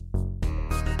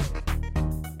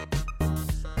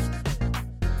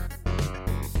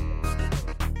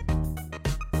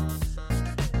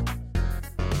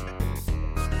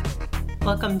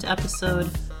welcome to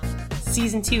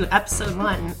Season 2, Episode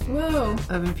 1 Whoa.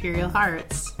 of Imperial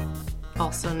Hearts,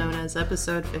 also known as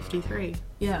Episode 53.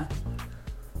 Yeah.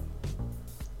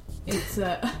 It's,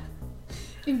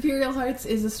 Imperial Hearts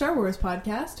is a Star Wars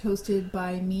podcast hosted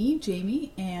by me,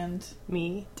 Jayme, and...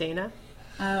 me, Dana.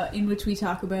 In which we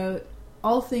talk about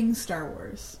all things Star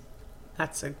Wars.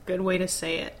 That's a good way to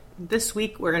say it. This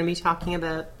week we're going to be talking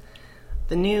about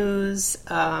the news.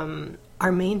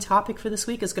 Our main topic for this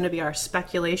week is going to be our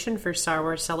speculation for Star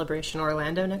Wars Celebration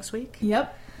Orlando next week.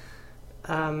 Yep.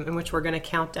 In which we're going to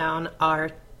count down our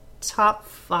top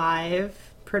 5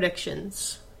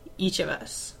 predictions, each of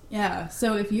us. Yeah,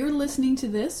 so if you're listening to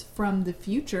this from the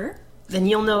future... then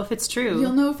you'll know if it's true.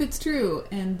 You'll know if it's true,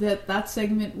 and that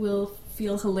segment will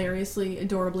feel hilariously,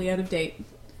 adorably out of date.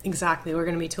 Exactly, we're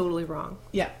going to be totally wrong.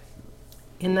 Yeah.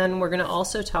 And then we're going to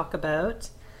also talk about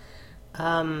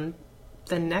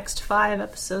the next 5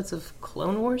 episodes of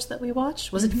Clone Wars that we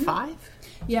watched. Was it 5?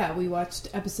 Yeah, we watched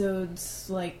episodes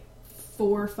like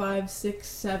 4, 5, 6,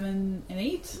 7, and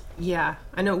 8. Yeah,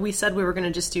 I know we said we were going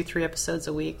to just do 3 episodes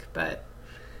a week, but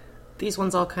these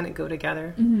ones all kind of go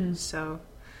together. Mm-hmm. So,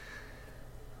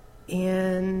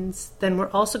 and then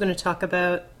we're also going to talk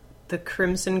about the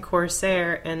Crimson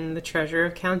Corsair and the Treasure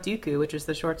of Count Dooku, which is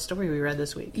the short story we read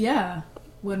this week. Yeah,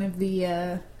 one of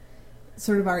the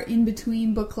sort of our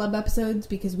in-between book club episodes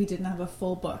because we didn't have a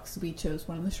full book, so we chose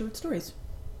one of the short stories.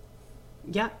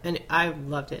 Yeah, and I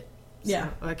loved it. Yeah.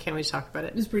 So I can't wait to talk about it.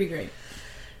 It was pretty great.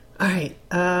 All right.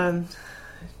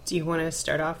 Do you want to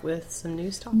start off with some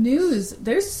news topics? News.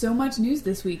 There's so much news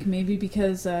this week, maybe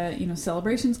because,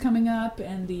 Celebration's coming up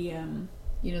and the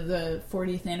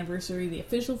 40th anniversary, the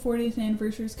official 40th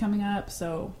anniversary is coming up,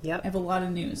 so yep. I have a lot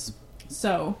of news.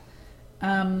 So,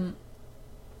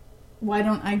 why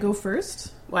don't I go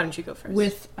first? Why don't you go first?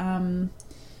 With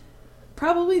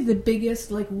probably the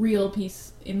biggest, real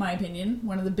piece, in my opinion,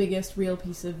 one of the biggest real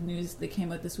piece of news that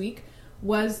came out this week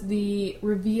was the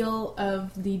reveal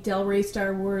of the Del Rey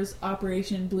Star Wars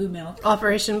Operation Blue Milk.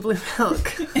 Operation Blue Milk.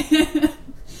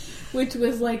 Which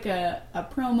was like a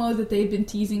promo that they'd been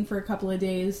teasing for a couple of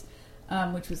days,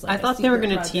 which was like I thought they were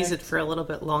going to tease it for a little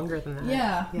bit longer than that.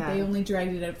 Yeah, they only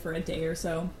dragged it out for a day or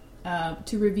so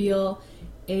to reveal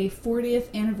a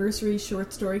 40th anniversary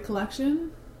short story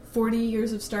collection, 40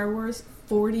 years of Star Wars,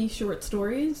 40 short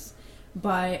stories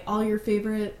by all your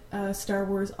favorite Star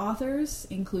Wars authors,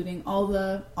 including all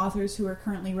the authors who are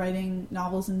currently writing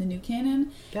novels in the new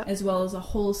canon, as well as a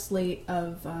whole slate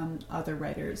of other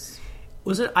writers.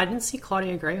 Was it? I didn't see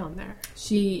Claudia Gray on there.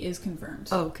 She is confirmed.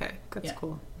 Oh, okay. That's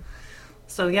cool.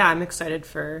 So, yeah, I'm excited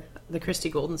for the Christy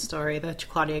Golden story, the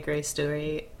Claudia Gray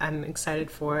story. I'm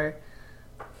excited for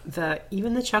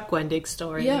even the Chuck Wendig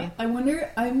story. Yeah,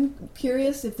 I'm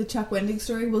curious if the Chuck Wendig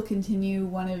story will continue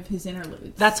one of his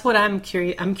interludes. That's what I'm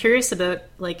curious. I'm curious about,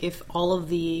 if all of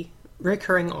the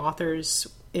recurring authors,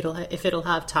 if it'll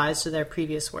have ties to their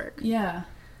previous work. Yeah.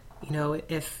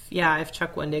 If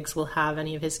Chuck Wendig's will have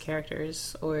any of his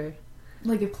characters, or...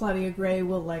 if Claudia Gray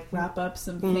will, wrap up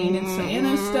some Thane and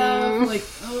Ciano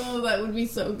stuff. That would be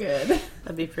so good.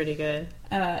 That'd be pretty good.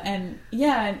 And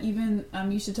even,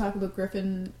 you should talk about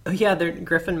Griffin. Oh, yeah,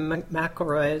 Griffin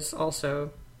McElroy's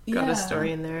also got a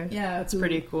story in there. Yeah. It's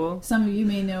pretty cool. Some of you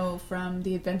may know from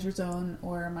The Adventure Zone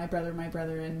or My Brother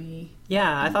and Me.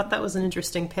 Yeah, I thought that was an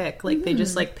interesting pick. They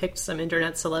just, picked some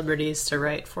internet celebrities to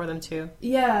write for them, too.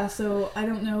 Yeah, so I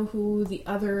don't know who the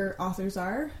other authors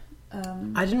are.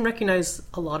 I didn't recognize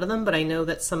a lot of them, but I know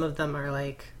that some of them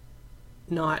are,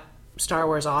 not Star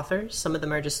Wars authors. Some of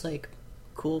them are just,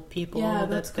 cool people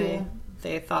that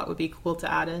they thought would be cool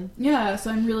to add in. Yeah,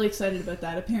 so I'm really excited about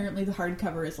that. Apparently the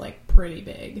hardcover is, pretty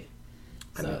big.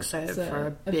 I'm excited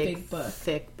for a big book.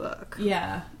 Thick book.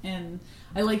 Yeah, and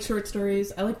I like short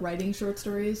stories. I like writing short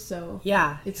stories, so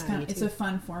it's a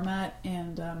fun format,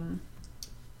 and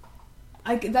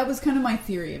that was kind of my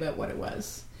theory about what it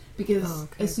was. Because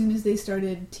as soon as they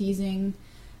started teasing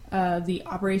the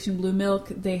Operation Blue Milk,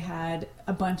 they had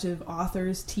a bunch of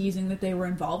authors teasing that they were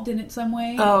involved in it some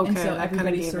way. Oh, okay. And so that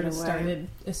everybody sort of started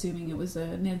assuming it was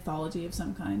an anthology of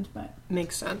some kind. But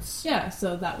makes sense. Yeah,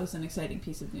 so that was an exciting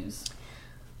piece of news.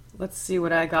 Let's see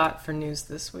what I got for news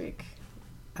this week.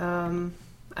 And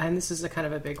this is a kind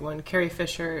of a big one. Carrie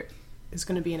Fisher is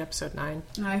going to be in episode 9.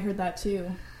 I heard that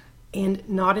too. And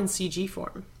not in CG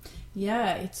form.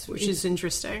 Yeah, which is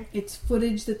interesting. It's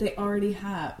footage that they already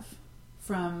have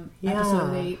from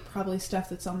episode 8, probably stuff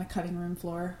that's on the cutting room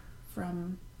floor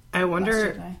from I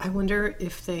wonder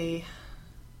if they...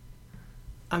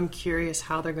 I'm curious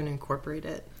how they're going to incorporate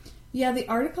it. Yeah, the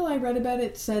article I read about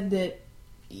it said that,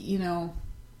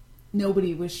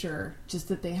 nobody was sure, just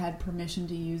that they had permission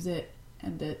to use it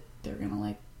and that they're gonna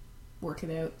like work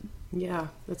it out. Yeah,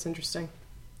 that's interesting.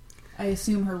 I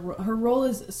assume her role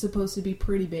is supposed to be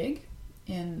pretty big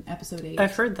in episode 8.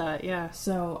 I've heard that, yeah.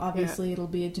 So obviously it'll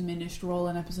be a diminished role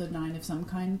in episode 9 of some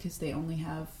kind because they only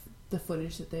have the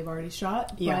footage that they've already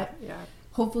shot. Yeah, but yeah.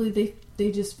 hopefully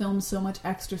they just film so much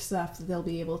extra stuff that they'll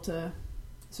be able to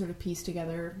sort of piece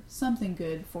together something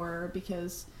good for her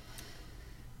because,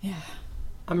 yeah.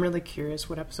 I'm really curious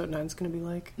what episode 9 is going to be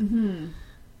like.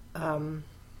 Mm-hmm.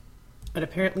 But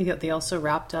apparently they also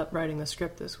wrapped up writing the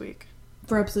script this week.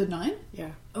 For episode 9?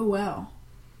 Yeah. Oh, wow.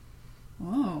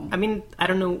 Whoa. I mean, I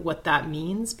don't know what that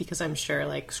means because I'm sure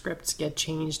like scripts get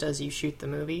changed as you shoot the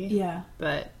movie. Yeah.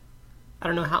 But I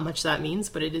don't know how much that means,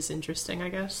 but it is interesting, I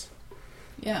guess.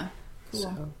 Yeah. Cool.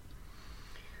 So,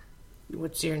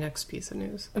 what's your next piece of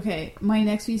news? Okay, my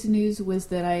next piece of news was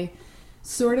that I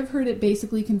sort of heard it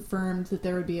basically confirmed that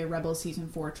there would be a Rebels Season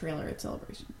 4 trailer at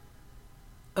Celebration.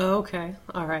 Oh, okay.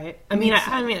 All right. It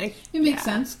makes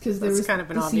sense because there was kind of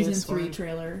an the obvious Season 3 one.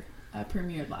 trailer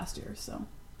premiered last year, so.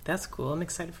 That's cool. I'm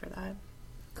excited for that.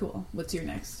 Cool. What's your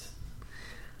next?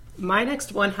 My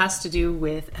next one has to do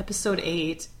with episode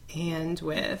 8 and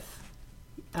with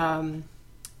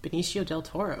Benicio del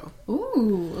Toro.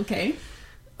 Ooh, okay.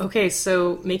 Okay,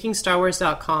 so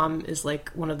MakingStarWars.com is like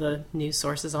one of the news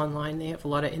sources online. They have a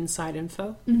lot of inside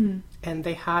info. Mm-hmm. And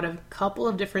they had a couple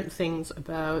of different things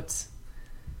about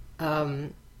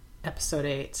episode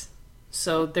 8.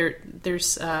 So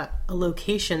there's a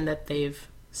location that they've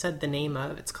said the name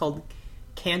of. It's called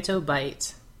Canto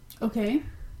Bight. Okay.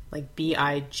 Like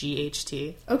Bight.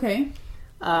 Okay.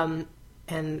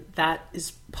 And that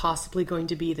is possibly going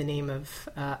to be the name of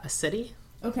a city.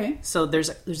 Okay. So there's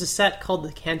a set called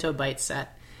the Canto Bight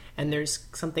set, and there's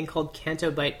something called Canto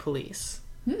Bight Police.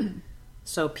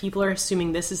 So people are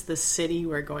assuming this is the city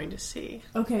we're going to see.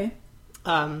 Okay.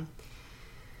 I'll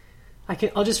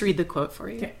just read the quote for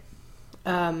you. Okay.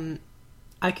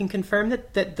 I can confirm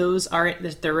that those aren't,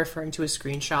 that they're referring to a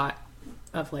screenshot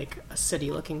of like a city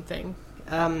looking thing.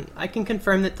 I can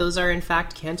confirm that those are in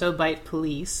fact Canto Bight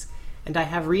Police, and I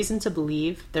have reason to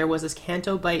believe there was this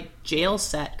Canto Bight jail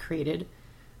set created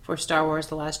for Star Wars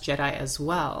The Last Jedi as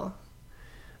well.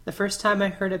 The first time I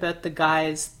heard about the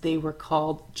guys, they were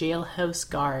called jailhouse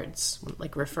guards,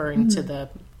 like referring to the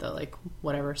like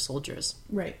whatever soldiers.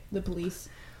 Right, the police.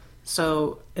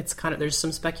 So it's kind of, there's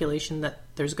some speculation that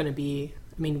there's going to be,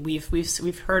 I mean,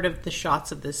 we've heard of the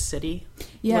shots of this city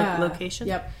location.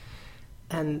 Yep.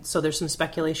 And so there's some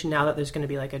speculation now that there's going to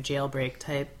be like a jailbreak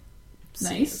type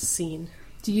scene.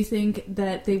 Do you think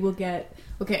that they will get...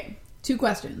 Okay, 2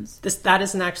 questions. That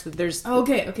isn't actually... There's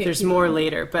There's more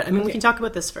later. But, I mean, we can talk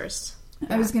about this first.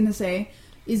 I was going to say,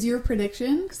 is your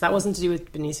prediction... Because that wasn't to do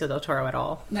with Benicio del Toro at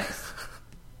all. Nice.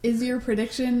 Is your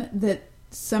prediction that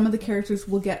some of the characters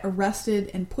will get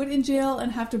arrested and put in jail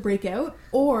and have to break out?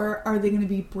 Or are they going to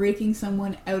be breaking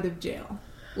someone out of jail?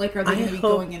 Like, are they going to be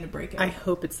going in to break out? I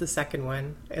hope it's the second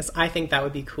one. Because I think that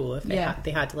would be cool if they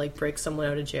had to, like, break someone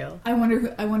out of jail. I wonder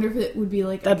if it would be,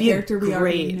 like, a character we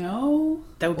already know.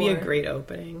 That would be a great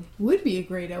opening. Would be a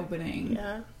great opening.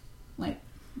 Yeah. Like...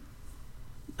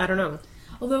 I don't know.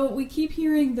 Although we keep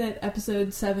hearing that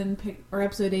episode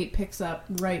 8 picks up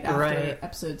right after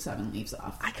episode 7 leaves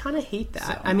off. I kind of hate that.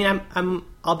 So. I mean,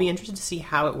 I'll be interested to see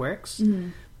how it works. Mm-hmm.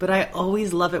 But I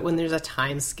always love it when there's a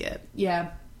time skip.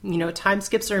 Yeah. You know, time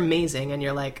skips are amazing, and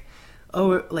you're like,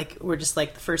 oh, like, we're just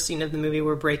like the first scene of the movie,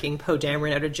 we're breaking Poe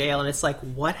Dameron out of jail, and it's like,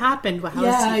 what happened?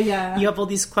 Yeah. You have all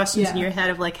these questions in your head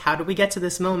of like, how do we get to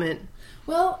this moment?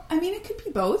 Well, I mean, it could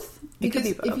be both. Because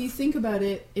if you think about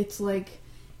it, it's like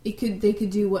they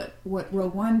could do what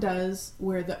Rogue One does,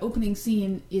 where the opening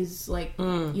scene is like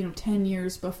 10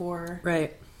 years before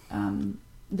the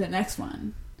next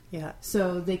one. Yeah.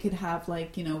 So they could have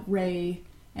like Rey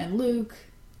and Luke,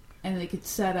 and they could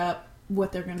set up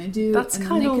what they're going to do. That's and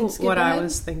kind of what ahead. I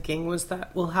was thinking, was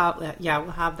that we'll have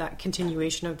that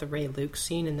continuation of the Rey Luke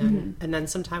scene, and then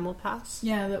some time will pass.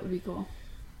 Yeah, that would be cool.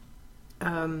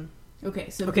 Okay,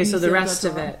 so the rest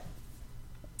of it.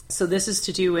 So this is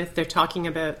to do with, they're talking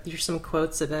about, there's some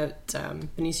quotes about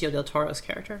Benicio del Toro's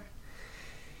character.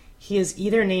 He is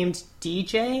either named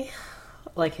DJ,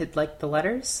 like the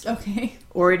letters, okay,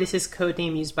 or it is his code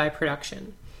name used by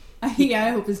production. I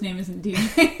hope his name isn't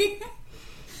DJ.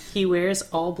 He wears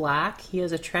all black. He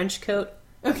has a trench coat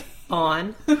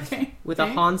on with a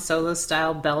Han Solo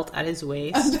style belt at his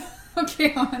waist.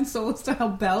 Han Solo style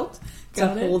belt.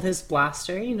 Got to hold his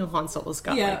blaster. You know, Han Solo's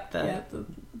got the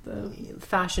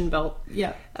fashion belt.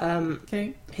 Yeah.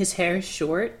 His hair is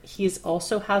short. He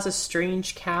also has a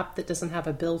strange cap that doesn't have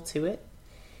a bill to it.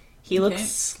 He looks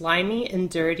slimy and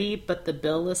dirty, but the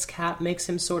billless cap makes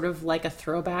him sort of like a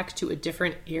throwback to a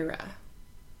different era.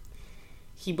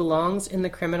 He belongs in the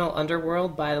criminal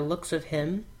underworld by the looks of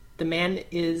him. The man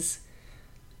is...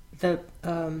 The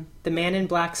Man in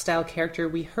Black style character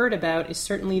we heard about is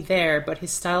certainly there, but his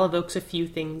style evokes a few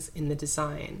things in the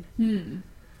design.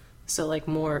 So, like,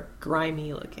 more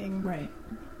grimy looking. Right.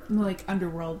 More like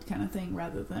underworld kind of thing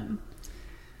rather than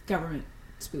government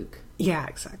spook. Yeah,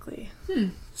 exactly.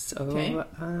 So,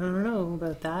 I don't know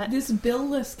about that. This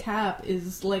billless cap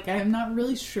is, like, I'm not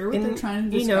really sure what they're trying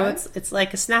to describe. It's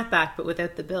like a snapback, but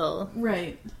without the bill.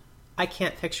 Right. I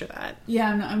can't picture that. Yeah,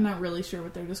 I'm not really sure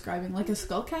what they're describing. Like a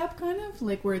skull cap, kind of?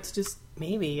 Like, where it's just...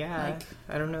 Maybe, yeah. Like...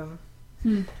 I don't know.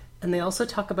 And they also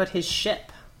talk about his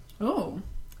ship. Oh.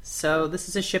 So, this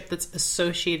is a ship that's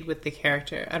associated with the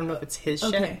character. I don't know if it's his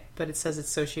ship, but it says it's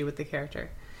associated with the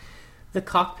character. The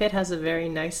cockpit has a very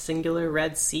nice singular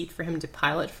red seat for him to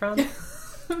pilot from.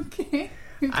 Okay.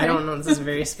 I don't know. This is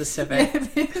very specific. Yeah,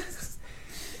 it is.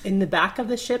 In the back of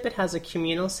the ship, it has a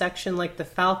communal section like the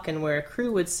Falcon where a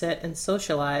crew would sit and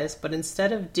socialize, but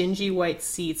instead of dingy white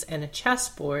seats and a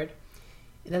chessboard,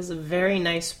 it has a very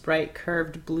nice, bright,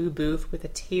 curved blue booth with a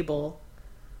table.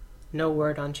 No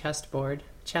word on chessboard.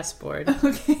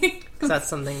 Okay. Because that's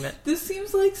something that... This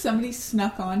seems like somebody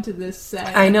snuck onto this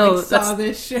set. I know. And, saw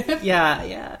this ship.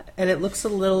 Yeah. And it looks a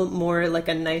little more like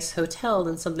a nice hotel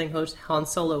than something Han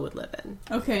Solo would live in.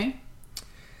 Okay.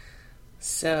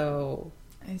 So...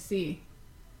 I see.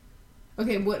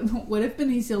 Okay, what if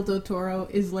Benicio del Toro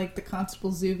is like the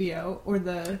Constable Zuvio or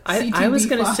the CTB5? I was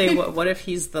going to say, what if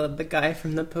he's the guy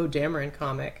from the Poe Dameron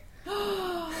comic?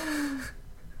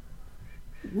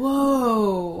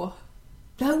 Whoa.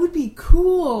 That would be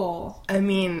cool. I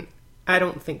mean, I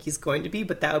don't think he's going to be,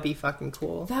 but that would be fucking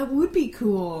cool. That would be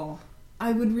cool.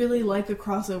 I would really like a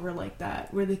crossover like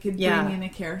that, where they could bring in a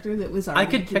character that was already I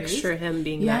could introduced. picture him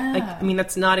being that. Like, I mean,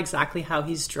 that's not exactly how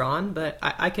he's drawn, but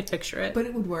I could picture it. But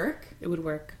it would work. It would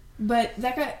work. But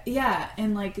that guy,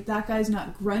 and like, that guy's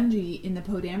not grungy in the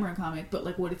Poe Dameron comic, but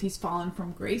like, what if he's fallen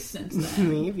from grace since then?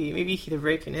 Maybe they're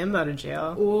breaking him out of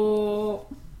jail. Oh,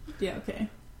 yeah, okay.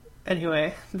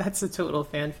 Anyway, that's a total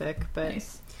fanfic, but...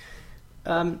 Nice.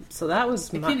 So that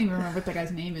was... I can't even remember what that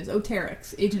guy's name is. Oh,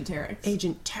 Terex. Agent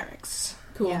Terex.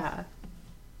 Cool. Yeah.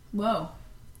 Whoa.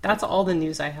 That's all the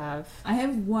news I have. I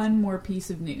have one more piece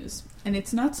of news. And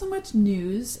it's not so much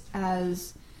news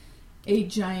as a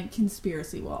giant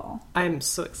conspiracy wall. I'm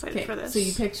so excited for this. So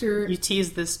you picture... You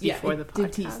teased this before the podcast.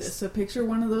 Did tease this. So picture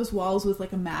one of those walls with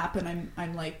like a map, and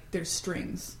I'm like, there's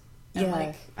strings. And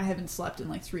like, I haven't slept in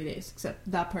like 3 days,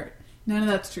 except that part. None of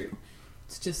that's true.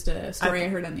 It's just a story I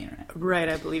heard on the internet. Right,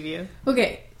 I believe you.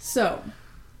 Okay, so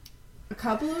a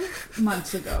couple of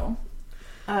months ago,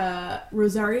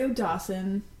 Rosario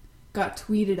Dawson got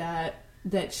tweeted at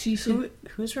that she should...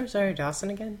 Who's Rosario Dawson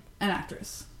again? An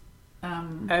actress.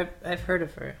 I've heard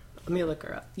of her. Let me look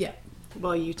her up. Yeah.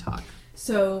 While you talk.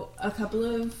 So a couple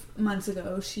of months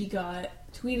ago, she got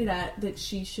tweeted at that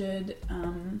she should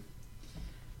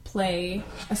play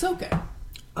Ahsoka.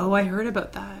 Oh, I heard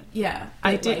about that. Yeah.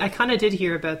 I did. I kind of did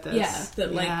hear about this. Yeah.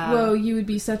 That whoa, you would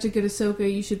be such a good Ahsoka,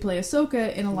 you should play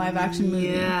Ahsoka in a live action movie.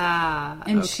 Yeah.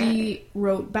 And she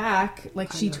wrote back,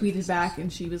 like she tweeted back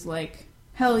and she was like,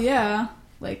 hell yeah.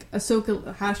 Like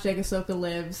Ahsoka, hashtag Ahsoka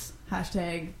lives,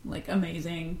 hashtag like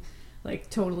amazing, like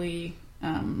totally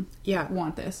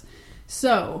want this.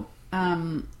 So,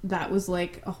 that was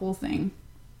like a whole thing.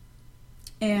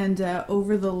 And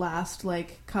over the last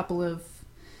like couple of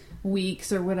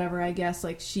weeks or whatever, I guess,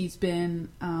 like she's been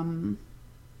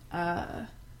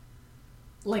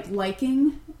like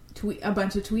liking a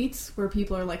bunch of tweets where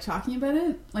people are like talking about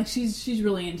it. Like she's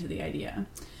really into the idea.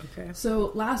 Okay.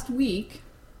 So last week,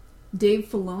 Dave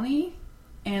Filoni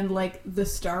and like the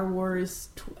Star Wars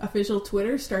official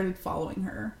Twitter started following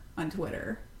her on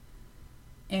Twitter,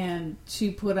 and she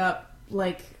put up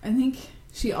like, I think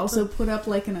she also put up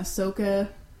like an Ahsoka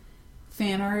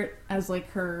fan art as like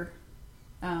her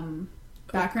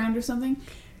background or something.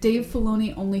 Dave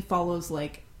Filoni only follows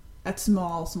like a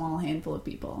small handful of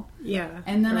people. Yeah.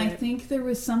 And then I think there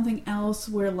was something else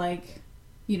where like,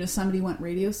 you know, somebody went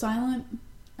radio silent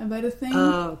about a thing.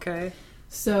 Oh, okay.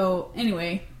 So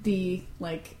anyway,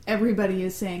 everybody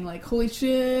is saying like, holy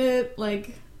shit,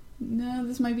 like, no,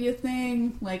 this might be a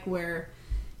thing. Like where,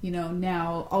 you know,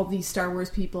 now all these Star Wars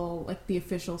people, like the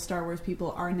official Star Wars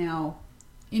people, are now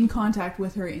in contact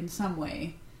with her in some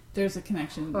way. There's a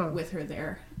connection with her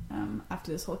there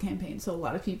after this whole campaign. So a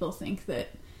lot of people think that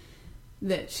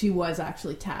that she was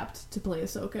actually tapped to play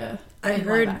Ahsoka. I in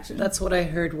heard live action. that's what I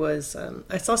heard was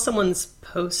I saw someone's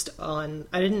post on,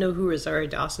 I didn't know who Rosario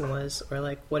Dawson was or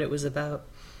like what it was about,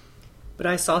 but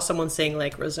I saw someone saying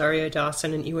like Rosario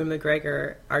Dawson and Ewan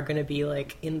McGregor are going to be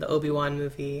like in the Obi-Wan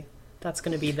movie. That's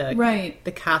going to be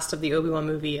the cast of the Obi-Wan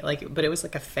movie, like, but it was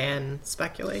like a fan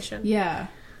speculation. Yeah.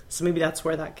 So maybe that's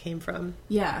where that came from.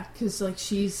 Yeah, because like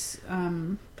she's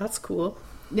that's cool.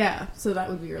 yeah, so that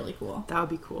would be really cool. That would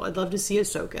be cool. I'd love to see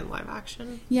Ahsoka in live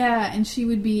action. Yeah, and she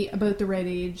would be about the right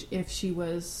age if she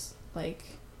was like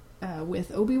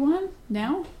with Obi-Wan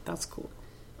now. That's cool.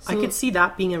 So, I could see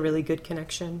that being a really good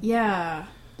connection. Yeah,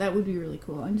 that would be really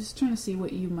cool. I'm just trying to see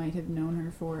what you might have known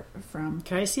her from.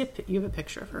 Can I see you have a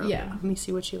picture of her? Yeah. Let me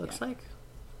see what she looks like.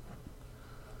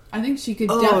 I think she could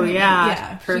definitely,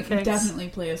 she could definitely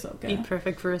play Ahsoka. Be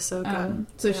perfect for Ahsoka.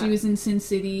 She was in Sin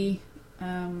City.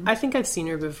 I think I've seen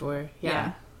her before.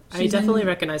 Yeah. I She's definitely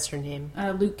recognize her name.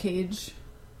 Luke Cage.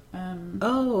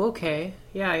 Oh, okay.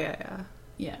 Yeah.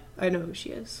 Yeah. I know who she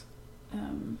is.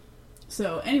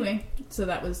 So anyway,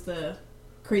 that was the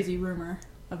crazy rumor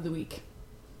of the week.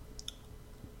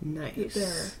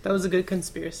 Nice. That was a good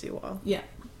conspiracy wall. Yeah.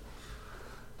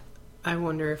 I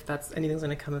wonder if anything's going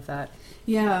to come of that.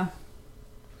 Yeah.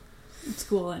 It's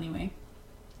cool anyway.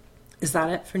 Is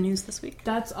that it for news this week?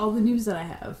 That's all the news that I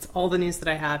have. That's all the news that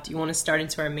I have. Do you want to start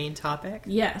into our main topic?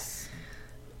 Yes.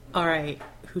 All right.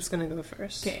 Who's going to go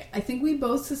first? Okay. I think we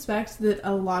both suspect that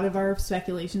a lot of our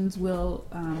speculations will...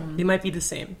 they might be the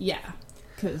same. Yeah.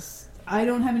 Because I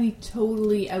don't have any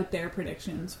totally out there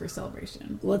predictions for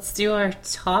Celebration. Let's do our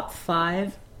top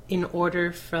 5 in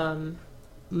order from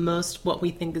what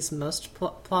we think is most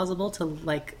plausible to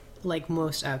like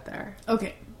most out there.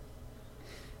 Okay.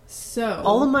 So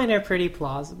all of mine are pretty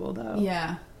plausible though.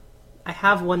 Yeah. I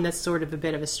have one that's sort of a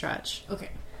bit of a stretch.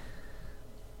 Okay.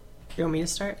 You want me to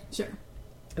start? Sure.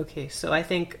 Okay, so I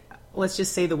think let's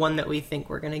just say the one that we think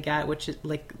we're gonna get, which is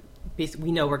like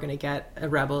we know we're gonna get a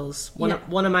Rebels. One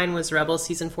of mine was Rebels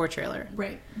season 4 trailer.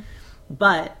 Right.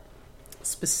 But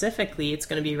specifically, it's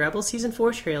going to be Rebels Season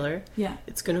 4 trailer. Yeah.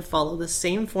 It's going to follow the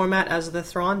same format as the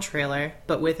Thrawn trailer,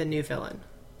 but with a new villain.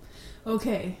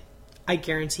 Okay. I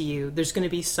guarantee you, there's going to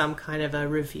be some kind of a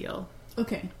reveal.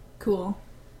 Okay, cool.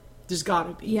 There's got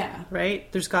to be. Yeah.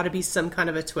 Right? There's got to be some kind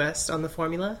of a twist on the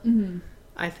formula,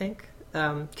 I think.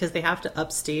 Because they have to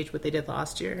upstage what they did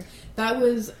last year. That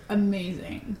was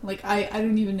amazing. Like, I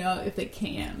don't even know if they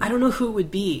can. I don't know who it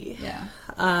would be. Yeah.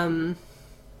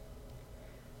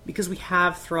 Because we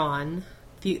have Thrawn.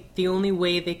 The only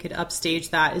way they could upstage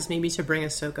that is maybe to bring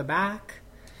Ahsoka back.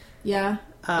 Yeah.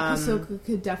 Ahsoka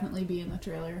could definitely be in the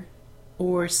trailer.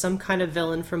 Or some kind of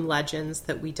villain from Legends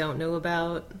that we don't know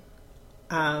about.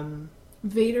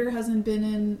 Vader wasn't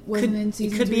in season 3.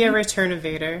 It could be a return of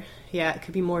Vader. Yeah, it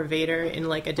could be more Vader in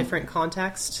like a different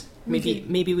context.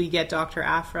 Maybe we get Dr.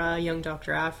 Aphra, young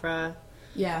Dr. Aphra.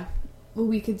 Yeah. Well,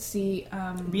 we could see...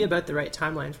 It'd be about the right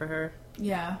timeline for her.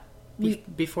 Yeah.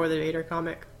 Before the Vader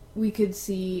comic. We could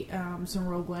see some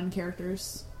Rogue One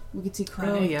characters. We could see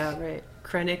Krennic. Oh, yeah, right.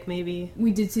 Krennic, maybe.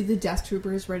 We did see the Death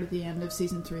Troopers right at the end of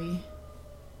season 3.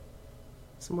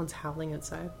 Someone's howling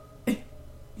outside.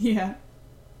 Yeah.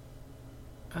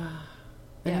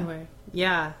 Anyway,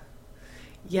 yeah,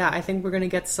 I think we're gonna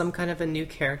get some kind of a new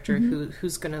character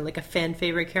who's gonna like a fan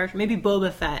favorite character. Maybe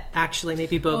Boba Fett. Actually,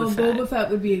 maybe Boba Fett. Boba Fett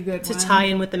would be a good one to tie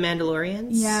in with the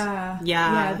Mandalorians.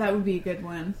 Yeah, that would be a good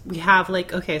one. We have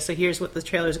so here's what the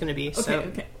trailer is gonna be.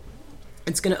 Okay.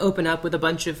 It's gonna open up with a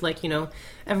bunch of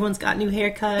everyone's got new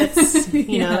haircuts.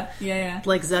 Yeah.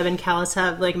 Like Zeb and Callus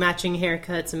have like matching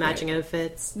haircuts and matching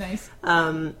outfits. Nice.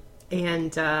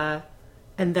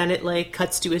 And then it like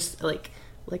cuts to a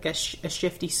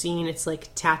shifty scene. It's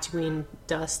like Tatooine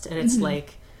dust, and it's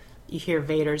like you hear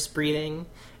Vader's breathing,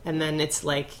 and then it's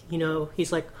like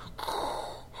he's like,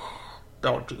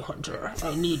 "Bounty hunter,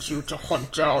 I need you to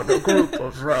hunt down a group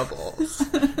of rebels."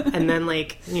 And then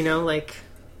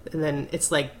and then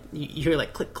it's like you hear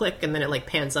like click click, and then it like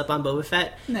pans up on Boba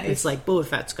Fett. Nice. It's like Boba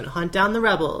Fett's gonna hunt down the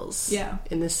rebels. Yeah.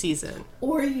 In this season.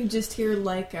 Or you just hear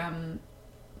like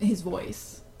his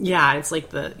voice. Yeah, it's like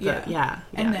the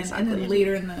and then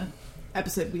later in the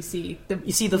episode we see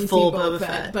the full Boba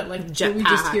Fett, but like we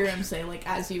just hear him say like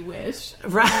 "as you wish,"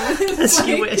 right? As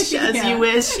you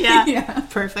wish, yeah,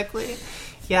 perfectly.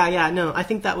 Yeah. No, I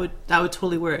think that would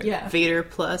totally work. Yeah, Vader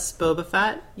plus Boba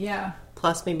Fett. Yeah,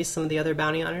 plus maybe some of the other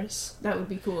bounty hunters. That would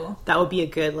be cool. That would be a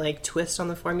good like twist on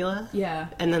the formula. Yeah,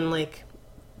 and then like.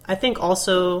 I think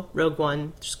also Rogue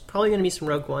One. There's probably going to be some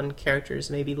Rogue One characters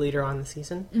maybe later on in the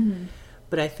season. Mm-hmm.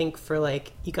 But I think for,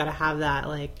 you gotta have that,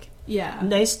 Yeah.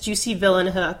 Nice juicy villain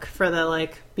hook for the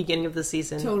like beginning of the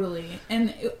season. Totally.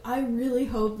 And I really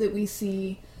hope that we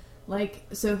see, like,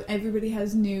 so if everybody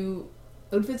has new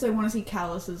outfits, I want to see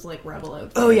Callus's like rebel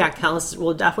outfit. Oh yeah, Callus.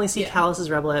 We'll definitely see Callus's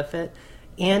rebel outfit.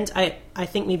 And I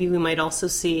think maybe we might also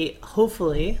see,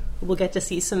 hopefully, we'll get to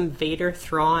see some Vader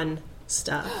Thrawn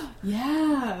stuff.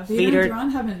 Yeah, Vader and Thrawn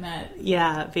haven't met.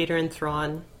 Yeah, Vader and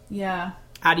Thrawn. Yeah.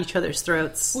 At each other's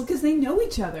throats. Well, because they know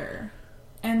each other.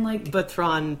 And like... But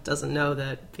Thrawn doesn't know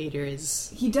that Vader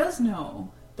is... He does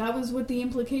know. That was what the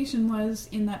implication was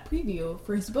in that preview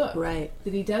for his book. Right.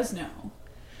 That he does know.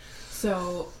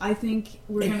 So I think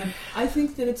I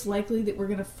think that it's likely that we're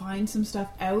gonna find some stuff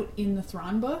out in the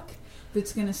Thrawn book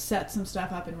that's gonna set some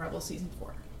stuff up in Rebel Season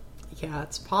 4. Yeah,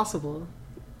 it's possible.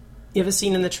 You have a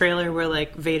scene in the trailer where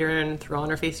like Vader and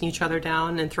Thrawn are facing each other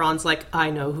down, and Thrawn's like, "I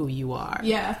know who you are."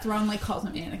 Yeah, Thrawn like calls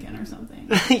him Anakin or something.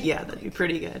 Yeah, that'd be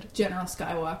pretty good. General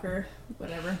Skywalker,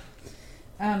 whatever.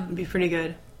 It'd be pretty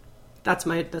good. That's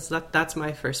my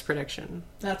first prediction.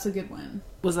 That's a good one.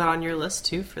 Was that on your list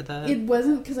too for the? It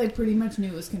wasn't, because I pretty much knew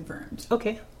it was confirmed.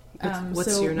 Okay.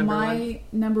 What's so your number one? My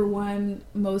number one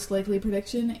most likely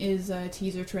prediction is a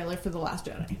teaser trailer for The Last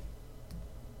Jedi.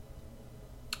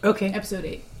 Okay. Episode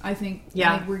 8. I think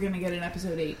we're gonna get an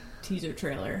Episode 8 teaser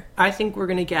trailer. I think we're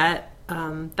gonna get.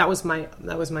 That was my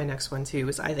next one too.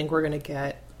 Was I think we're gonna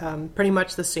get pretty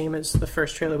much the same as the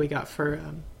first trailer we got for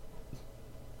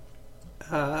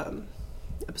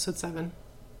Episode 7.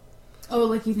 Oh,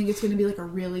 like you think it's gonna be like a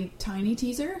really tiny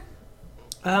teaser?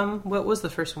 What was the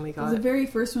first one we got? The very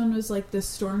first one was like the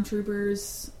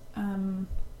stormtroopers.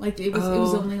 Like it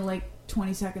was only like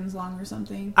 20 seconds long or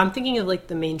something. I'm thinking of like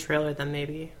the main trailer then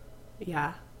maybe.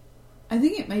 Yeah. I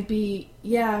think it might be,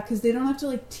 because they don't have to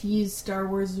like tease Star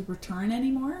Wars Return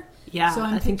anymore. Yeah, so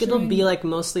I think it'll be like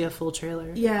mostly a full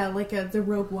trailer. Yeah, like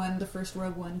the first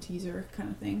Rogue One teaser kind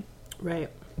of thing. Right.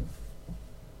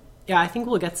 Yeah, I think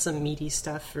we'll get some meaty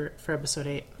stuff for Episode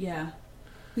 8. Yeah.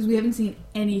 Because we haven't seen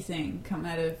anything come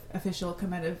out of Episode 8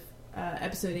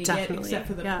 Definitely, yet, except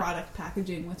for the product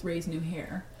packaging with Rey's new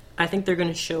hair. I think they're going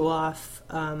to show off,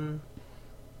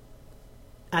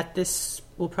 at this,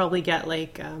 we'll probably get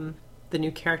like the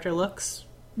new character looks.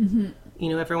 Mm-hmm. You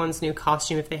know, everyone's new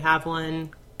costume if they have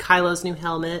one. Kylo's new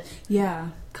helmet. Yeah.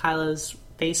 Kylo's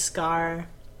face scar.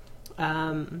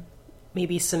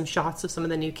 Maybe some shots of some of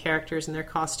the new characters and their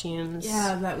costumes.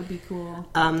 Yeah, that would be cool.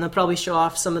 They'll probably show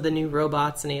off some of the new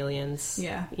robots and aliens.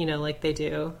 Yeah. You know, like they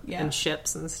do. Yeah. And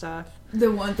ships and stuff. The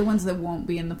ones that won't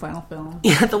be in the final film.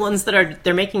 Yeah, the ones that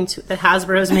they're making, that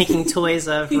Hasbro's making toys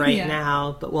of right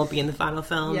now, but won't be in the final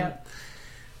film. Yep.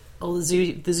 Oh, the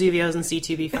Zuvios and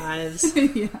C2B5s.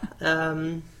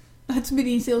 Yeah. That's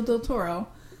Benicio del Toro.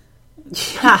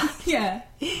 Yeah. Yeah.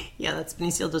 Yeah, that's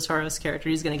Benicio del Toro's character.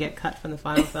 He's going to get cut from the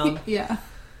final film. Yeah.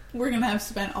 We're going to have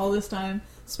spent all this time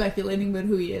speculating about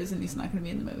who he is, and he's not going to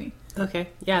be in the movie. Okay.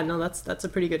 Yeah, no, that's a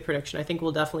pretty good prediction. I think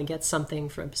we'll definitely get something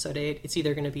for Episode 8. It's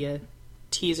either going to be a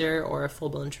teaser or a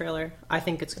full-blown trailer. I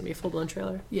think it's going to be a full-blown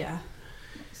trailer. Yeah.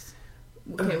 Nice.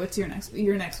 Okay, what's your next?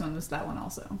 Your next one was that one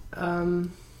also.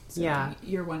 So yeah.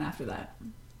 Your one after that.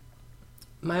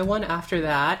 My one after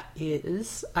that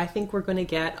is, I think we're going to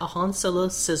get a Han Solo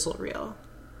sizzle reel.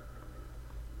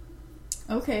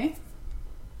 Okay.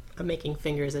 I'm making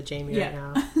fingers at Jayme right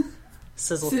now.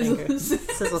 Sizzle fingers.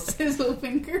 Sizzle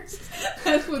fingers.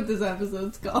 That's what this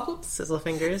episode's called. Sizzle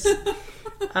fingers.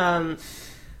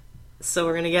 So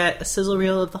we're going to get a sizzle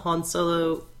reel of the Han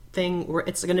Solo thing. Where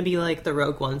it's going to be like the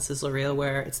Rogue One sizzle reel,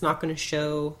 where it's not going to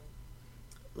show...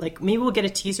 Like, maybe we'll get a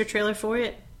teaser trailer for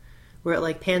it, where it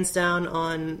like pans down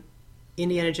on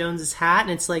Indiana Jones's hat,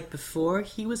 and it's like before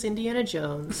he was Indiana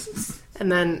Jones,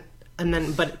 and then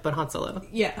but Han Solo.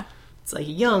 Yeah, it's like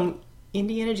young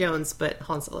Indiana Jones, but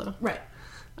Han Solo. Right.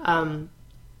 And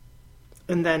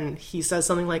then he says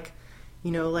something like,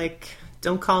 you know, like,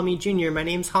 don't call me Junior, my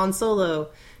name's Han Solo.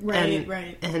 Right,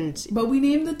 right. And but we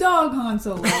named the dog Han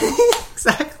Solo.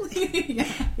 Exactly.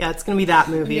 Yeah. Yeah, it's gonna be that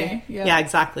movie. Okay, yeah. Yeah,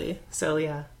 exactly. So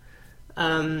yeah.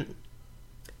 And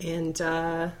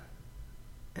yeah,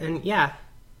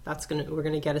 we're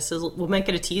gonna get a sizzle. We might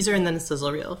get a teaser and then a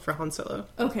sizzle reel for Han Solo.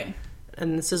 Okay.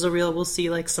 And the sizzle reel, we'll see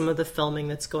like some of the filming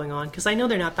that's going on, because I know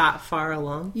they're not that far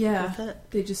along. Yeah, with it.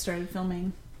 They just started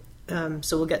filming.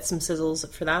 So we'll get some sizzles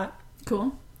for that.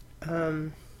 Cool.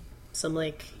 Some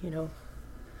like, you know,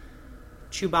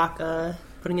 Chewbacca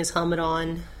putting his helmet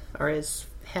on or his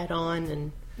head on,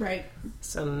 and right.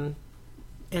 Some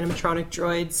animatronic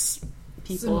droids.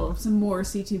 People, some more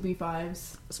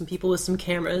C2B5s. Some people with some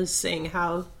cameras saying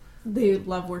how They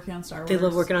love working on Star Wars. They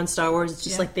love working on Star Wars. It's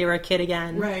just like they were a kid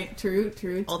again. Right, true.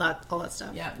 All that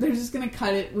stuff. Yeah, they're just going to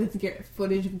cut it with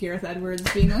footage of Gareth Edwards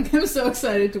being like, I'm so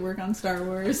excited to work on Star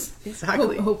Wars.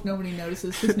 Exactly. Hope nobody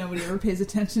notices because nobody ever pays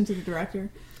attention to the director.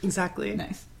 Exactly.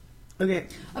 Nice. Okay.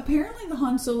 Apparently the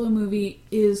Han Solo movie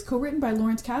is co-written by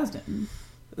Lawrence Kasdan.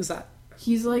 Who's that?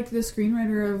 He's like the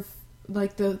screenwriter of,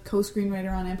 like the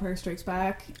co-screenwriter on Empire Strikes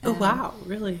Back. Oh wow,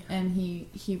 really? And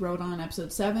he wrote on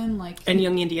Episode 7. And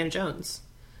Young Indiana Jones.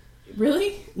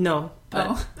 Really? No,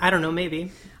 but I don't know,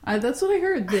 maybe. That's what I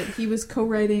heard, that he was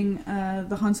co-writing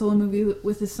the Han Solo movie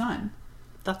with his son.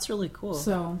 That's really cool.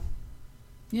 So,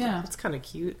 yeah. That's kind of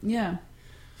cute. Yeah.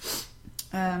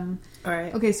 All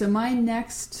right. Okay, so my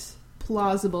next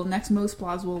most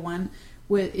plausible one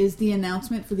is the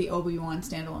announcement for the Obi-Wan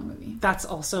standalone movie. That's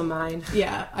also mine.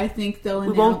 Yeah, I think they'll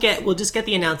announce... We'll just get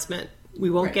the announcement. We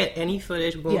won't get any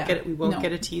footage. We won't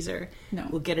get a teaser. No.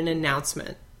 We'll get an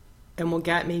announcement. And we'll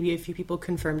get maybe a few people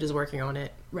confirmed as working on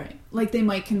it. Right. Like they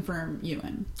might confirm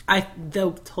Ewan.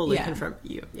 They'll totally confirm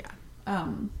you. Yeah.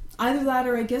 Either that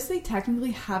or I guess they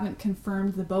technically haven't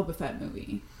confirmed the Boba Fett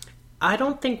movie. I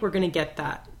don't think we're going to get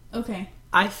that. Okay.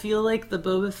 I feel like the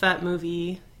Boba Fett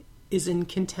movie is in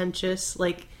contentious,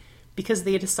 like, because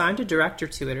they had assigned a director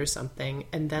to it or something,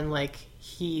 and then, like,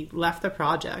 he left the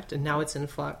project, and now it's in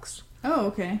flux. Oh,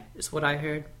 okay. Is what I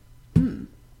heard.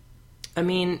 I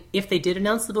mean, if they did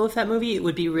announce the Boba Fett movie, it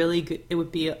would be really good. It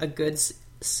would be a good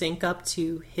sync up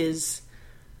to his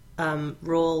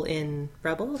role in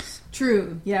Rebels.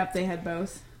 True. Yeah, if they had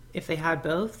both. If they had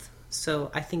both. So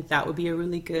I think that would be a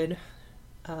really good,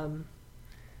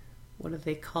 what do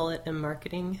they call it in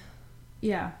marketing?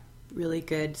 Yeah. Really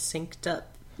good synced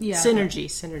up. Yeah.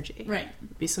 Synergy. Right.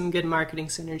 Be some good marketing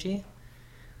synergy.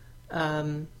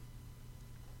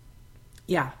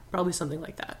 Yeah, probably something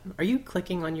like that. Are you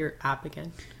clicking on your app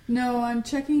again? No, I'm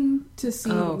checking to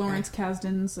see Lawrence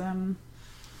Kasdan's...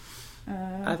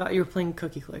 I thought you were playing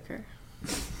Cookie Clicker.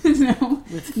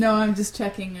 No, I'm just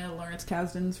checking Lawrence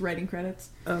Kasdan's writing credits.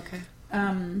 Okay.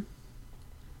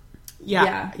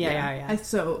 Yeah.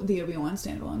 So, the Obi-Wan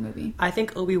standalone movie. I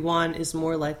think Obi-Wan is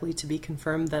more likely to be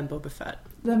confirmed than Boba Fett.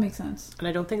 That makes sense. And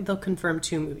I don't think they'll confirm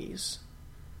 2 movies.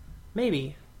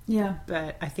 Maybe. Yeah.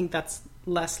 But I think that's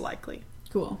less likely.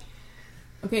 Cool.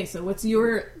 Okay, so what's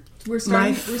your... We're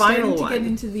starting to get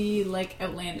into the, like,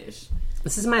 outlandish.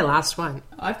 This is my last one.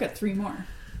 Oh, I've got 3 more.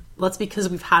 Well, that's because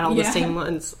we've had all the same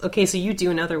ones. Okay, so you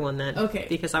do another one then. Okay.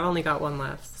 Because I've only got one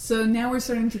left. So now we're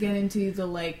starting to get into the,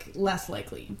 like, less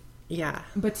likely. Yeah.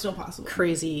 But still possible.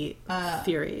 Crazy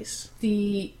theories.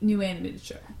 The new animated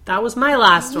show. That was my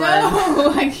last one.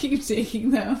 No, I keep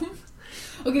taking them.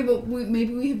 Okay, but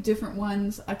maybe we have different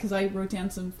ones, because I wrote down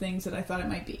some things that I thought it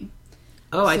might be.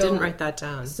 Oh, I didn't write that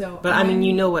down. But I mean,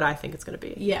 you know what I think it's going to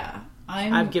be. Yeah.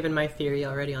 I've given my theory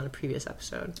already on a previous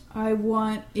episode. I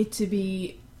want it to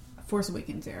be Force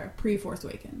Awakens era, pre-Force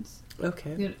Awakens.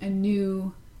 Okay. A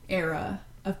new era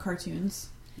of cartoons.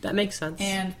 That makes sense.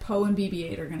 And Poe and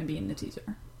BB-8 are going to be in the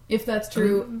teaser. If that's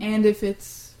true, and if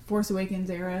it's Force Awakens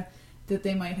era, that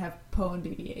they might have Poe and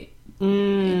BB-8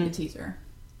 in the teaser.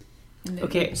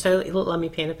 Okay, so let me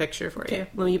paint a picture for you.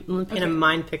 Let me paint a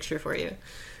mind picture for you.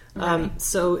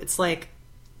 So it's like,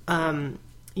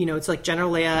 it's like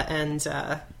General Leia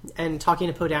and talking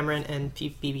to Poe Dameron and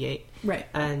BB-8, right?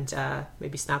 And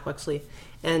maybe Snap Wexley,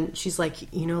 and she's like,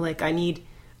 I need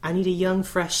a young,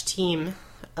 fresh team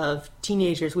of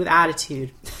teenagers with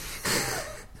attitude.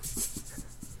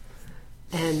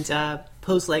 And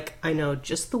Poe's like, I know,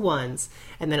 just the ones.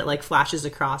 And then it like flashes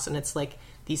across, and it's like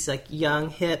these like young,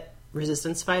 hip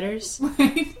resistance fighters,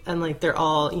 right? And like they're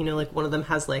all, like one of them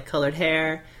has like colored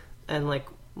hair, and like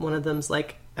one of them's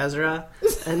like Ezra,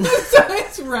 and so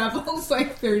it's Rebels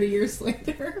like 30 years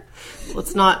later. Well,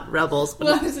 it's not Rebels,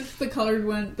 but it's the colored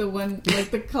one. The one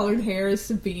like the colored hair is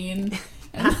Sabine,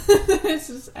 and this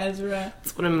is Ezra.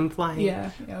 That's what I'm implying.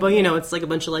 Yeah, okay. But it's like a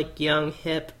bunch of like young,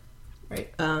 hip, right?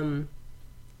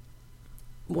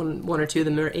 One or two of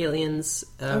them are aliens.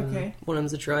 Okay. One of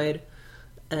them's a droid.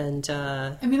 And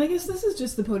I mean, I guess this is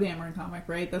just the Poe Dameron comic,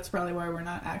 right? That's probably why we're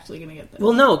not actually going to get this.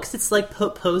 Well, no, because it's like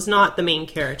Poe's not the main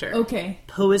character. Okay.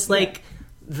 Poe is like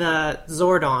the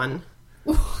Zordon.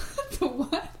 The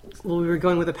what? Well, we were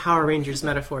going with a Power Rangers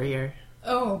metaphor here.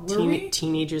 Oh, were we?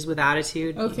 Teenagers with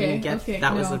attitude. Okay.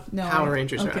 That was a Power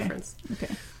Rangers reference.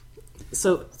 Okay.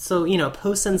 So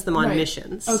Poe sends them on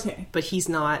missions. Okay. But he's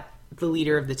not the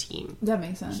leader of the team. That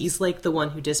makes sense. He's like the one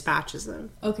who dispatches them.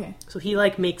 Okay. So he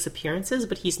like makes appearances,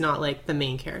 but he's not like the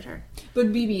main character.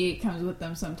 But BB-8 comes with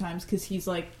them sometimes because he's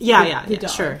like the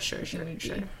dog. Sure.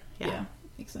 Yeah,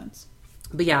 makes sense.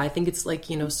 But yeah, I think it's like,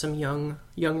 some young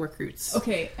recruits.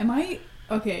 Okay, I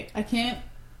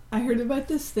heard about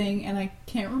this thing and I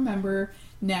can't remember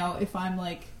now if I'm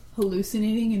like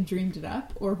hallucinating and dreamed it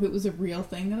up or if it was a real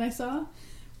thing that I saw,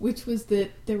 which was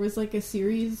that there was like a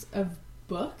series of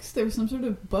books. There was some sort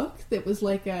of book that was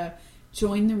like a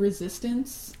Join the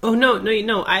Resistance. Oh, no,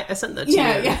 I sent that to you.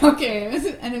 Yeah, okay.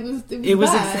 It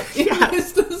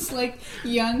was those like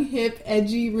young, hip,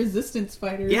 edgy resistance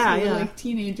fighters who were like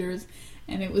teenagers,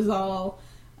 and it was all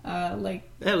like...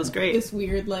 That was great. This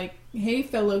weird like, hey,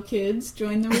 fellow kids,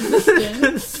 join the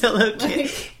resistance. Fellow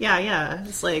kids. Yeah.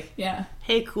 It's like,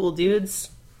 hey, cool dudes.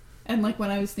 And like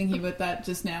when I was thinking about that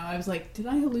just now, I was like, did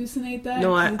I hallucinate that?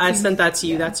 No, I sent that to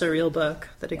you. That's a real book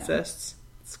that exists.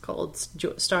 It's called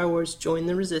Star Wars Join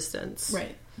the Resistance.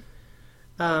 Right.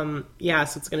 So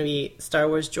it's going to be Star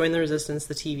Wars Join the Resistance,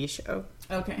 the TV show.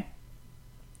 Okay.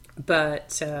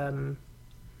 But,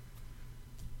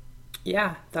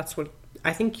 that's what...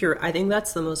 I think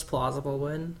that's the most plausible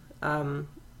one. I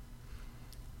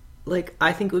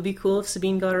think it would be cool if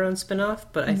Sabine got her own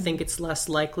spin-off, but I think it's less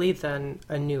likely than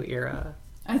a new era.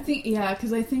 I think,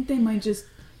 because I think they might just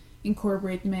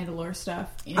incorporate the Mandalore stuff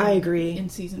I agree. In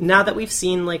season 4. Now that we've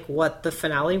seen like what the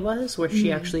finale was, where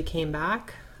she actually came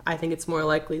back, I think it's more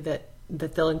likely that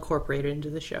they'll incorporate it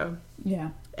into the show. Yeah.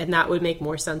 And that would make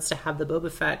more sense to have the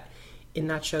Boba Fett in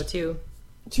that show too.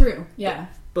 True, yeah.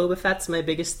 Boba Fett's my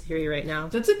biggest theory right now.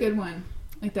 That's a good one.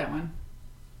 I like that one.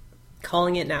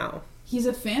 Calling it now. He's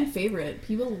a fan favorite.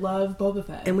 People love Boba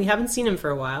Fett. And we haven't seen him for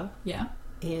a while. Yeah.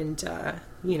 And,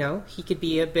 he could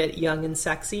be a bit young and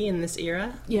sexy in this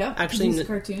era. Yeah, actually, he's a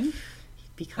cartoon.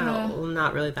 He'd be kind of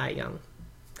not really that young.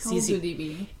 How old would he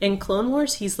be? In Clone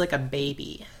Wars, he's like a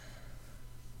baby.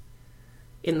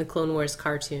 In the Clone Wars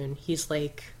cartoon, he's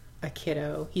like a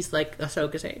kiddo. He's like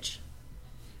Ahsoka's age.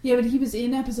 Yeah, but he was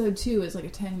in episode 2 as like a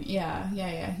 10... Yeah.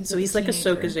 He's like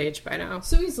Ahsoka's age by now.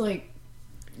 So he's like,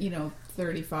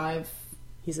 35.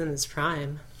 He's in his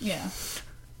prime. Yeah.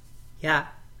 Yeah.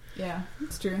 Yeah,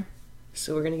 that's true.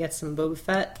 So we're going to get some Boba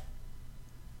Fett.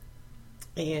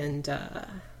 And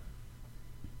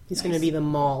he's going to be the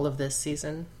Maul of this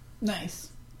season.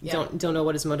 Nice. Yeah. Don't know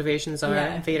what his motivations are.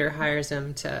 Yeah. Vader hires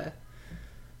him to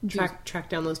track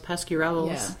down those pesky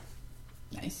rebels.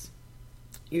 Yeah. Nice.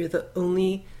 You're the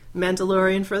only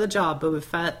Mandalorian for the job, Boba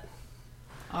Fett.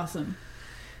 Awesome.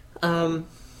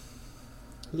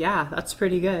 Yeah, that's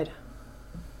pretty good.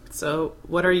 So,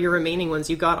 what are your remaining ones?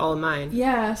 You got all of mine.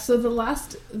 Yeah, so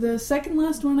the second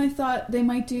last one I thought they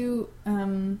might do,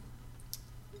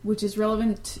 which is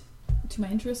relevant to my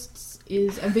interests,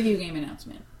 is a video game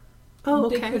announcement. Oh,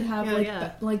 okay. They could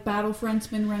have like Battlefront's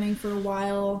been running for a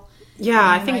while. Yeah,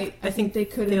 I think they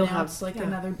could announce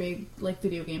another big like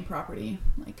video game property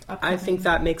like upcoming. I think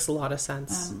that makes a lot of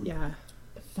sense.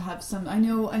 Have some.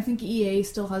 I think EA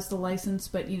still has the license,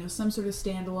 but some sort of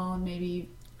standalone maybe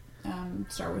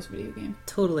Star Wars video game.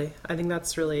 Totally, I think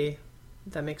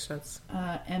that makes sense.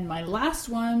 And my last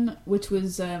one, which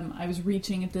was I was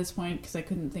reaching at this point because I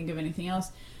couldn't think of anything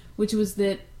else, which was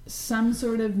that some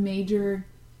sort of major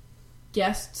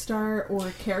guest star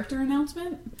or character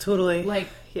announcement. Totally. Like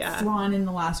Thrawn in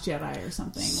The Last Jedi or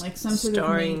something. Like some sort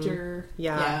of major...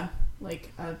 Yeah. Like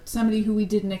somebody who we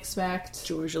didn't expect.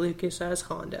 George Lucas as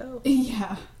Hondo.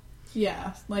 Yeah.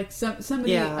 Yeah. Like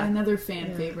somebody, another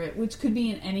fan favorite, which could be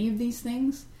in any of these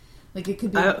things. Like it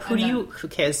could be... who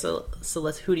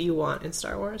do you want in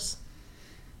Star Wars?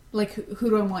 Like, who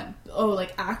do I want? Oh,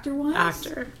 like, actor-wise?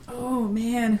 Actor. Oh,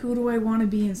 man, who do I want to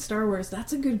be in Star Wars?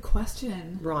 That's a good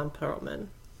question. Ron Perlman.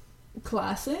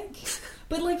 Classic.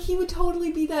 But, like, he would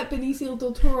totally be that Benicio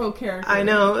del Toro character. I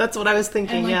know, that's what I was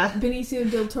thinking, and, Benicio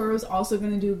del Toro's also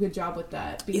going to do a good job with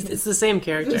that. It's the same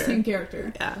character. It's the same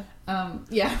character. Yeah.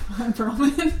 Ron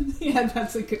Perlman. Yeah,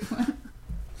 that's a good one.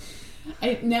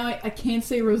 I can't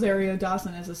say Rosario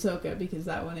Dawson as Ahsoka because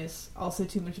that one is also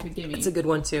too much of a gimme. It's a good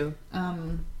one, too.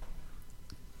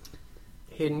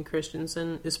 Hayden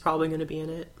Christensen is probably going to be in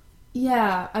it.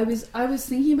 Yeah, I was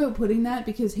thinking about putting that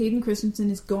because Hayden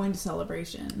Christensen is going to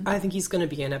Celebration. I think he's going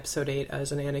to be in Episode 8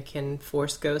 as an Anakin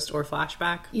Force Ghost or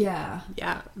flashback. Yeah.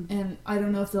 Yeah. And I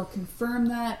don't know if they'll confirm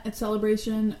that at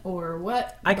Celebration or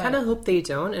what. I kind of hope they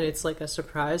don't and it's like a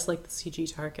surprise like the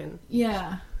CG Tarkin.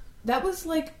 Yeah. That was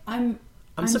like, I'm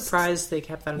surprised they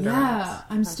kept that under wraps. Yeah,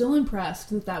 I'm still impressed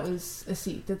that was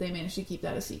that they managed to keep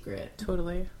that a secret.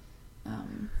 Totally.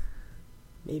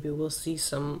 Maybe we'll see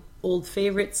some old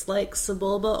favorites like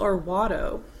Sebulba or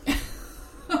Watto.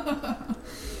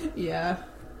 Yeah.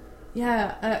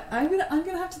 I'm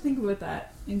gonna have to think about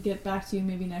that and get back to you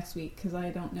maybe next week because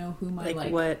I don't know who my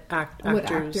what actors.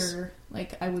 What actor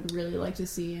Like, I would really like to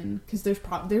see because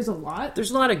there's a lot.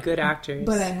 There's a lot of good actors.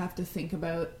 But I'd have to think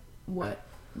about what,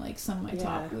 like, some of my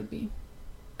top would be.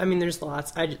 I mean, there's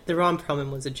lots. The Ron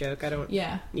Perlman was a joke. I don't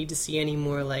need to see any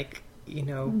more, like, you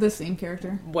know... The same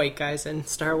character. White guys in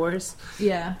Star Wars.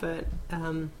 Yeah. But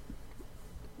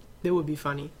it would be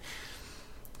funny.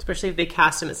 Especially if they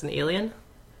cast him as an alien.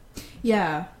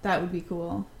 Yeah, that would be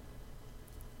cool.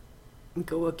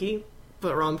 Go Wookiee,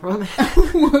 but Ron Perlman.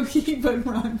 Wookiee, but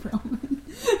Ron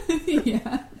Perlman.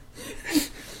 Yeah.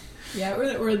 Yeah,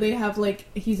 or they have, like,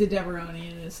 he's a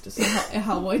Deveroni and it's just a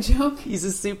Hellboy joke. He's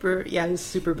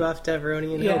super buff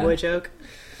Deveroni and Hellboy joke.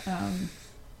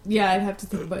 Yeah, I'd have to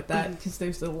think about that because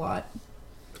there's a lot.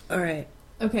 All right.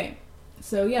 Okay.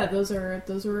 So yeah, those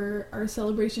were our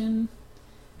celebration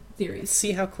theories.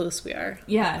 See how close we are.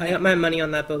 Yeah. I got my money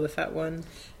on that Boba Fett one.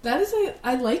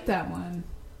 I like that one.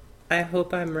 I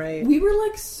hope I'm right. We were,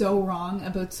 like, so wrong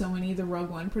about so many of the Rogue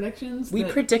One predictions. We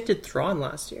predicted Thrawn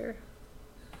last year.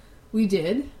 We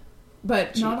did,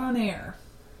 but not on air.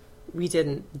 We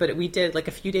didn't, but we did, like,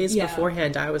 a few days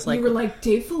beforehand. I was like... You were like,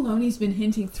 Dave Filoni's been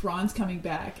hinting Thrawn's coming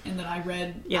back, and then I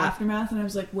read Aftermath, and I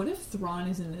was like, what if Thrawn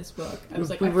is in this book? I was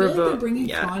like, I feel like they're bringing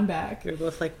Thrawn back. We were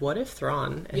both like, what if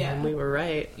Thrawn? And then we were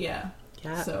right. Yeah.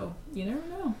 Yeah. So, you never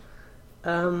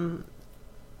know.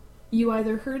 You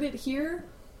either heard it here,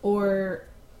 or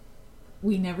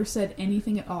we never said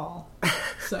anything at all.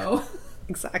 So...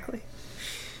 Exactly.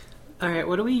 All right,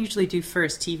 what do we usually do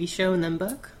first? TV show and then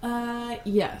book?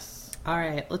 Yes. All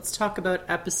right, let's talk about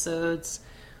episodes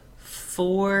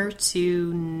 4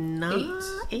 to 9?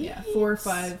 8? Yeah, 4,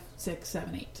 5, 6,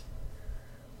 7, 8.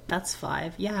 That's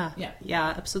 5, yeah.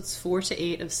 Yeah, episodes 4 to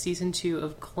 8 of season 2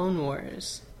 of Clone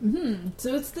Wars. Mm-hmm.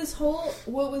 So it's this whole,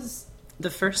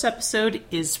 The first episode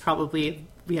is probably,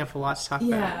 we have a lot to talk about.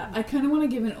 Yeah, I kind of want to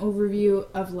give an overview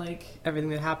of, like...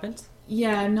 Everything that happened?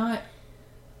 Yeah, not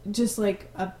just, like,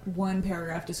 a one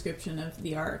paragraph description of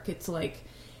the arc. It's like,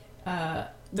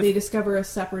 they discover a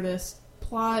separatist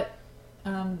plot,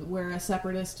 where a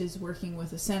separatist is working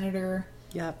with a senator.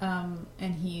 Yeah.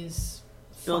 And he's...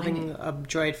 building a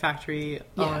droid factory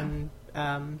on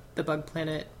the bug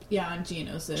planet. Yeah, on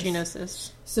Geonosis.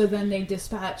 Geonosis. So then they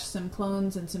dispatch some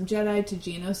clones and some Jedi to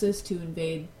Geonosis to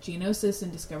invade Geonosis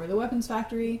and discover the weapons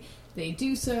factory. They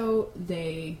do so.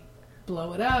 They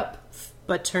blow it up.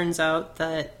 But turns out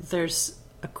that there's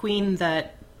a queen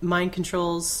that mind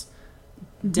controls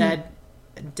dead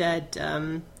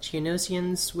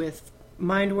Geonosians with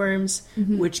mind worms,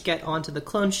 which get onto the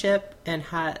clone ship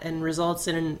and results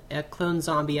in a clone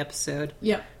zombie episode.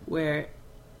 Yeah, where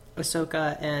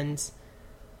Ahsoka and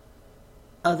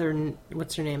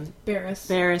what's her name?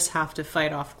 Barriss have to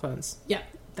fight off clones. Yeah,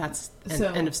 that's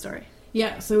end of story.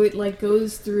 Yeah, so it like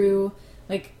goes through.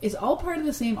 Like, it's all part of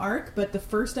the same arc, but the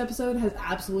first episode has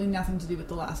absolutely nothing to do with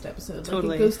the last episode.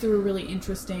 Totally. Like, it goes through a really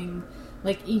interesting...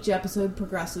 Like, each episode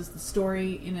progresses the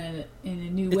story in a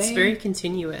new way. It's very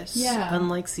continuous. Yeah.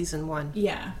 Unlike season 1.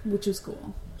 Yeah, which is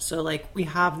cool. So, like, we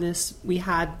had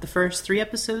the first 3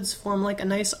 episodes form, like, a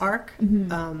nice arc.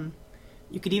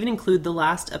 You could even include the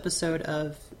last episode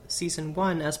of season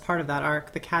 1 as part of that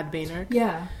arc, the Cad Bane arc.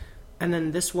 Yeah. And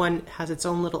then this one has its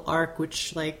own little arc,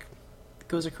 which, like...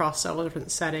 goes across several different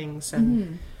settings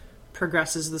and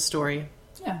progresses the story.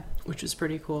 Yeah. Which is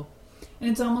pretty cool. And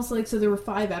it's almost like, so there were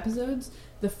 5 episodes.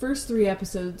 The first 3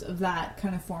 episodes of that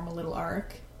kind of form a little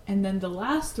arc. And then the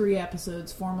last 3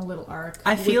 episodes form a little arc.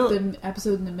 I feel... with the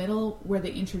episode in the middle where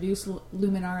they introduce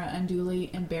Luminara,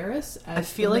 Unduli, and Barriss as I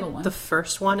feel like one. The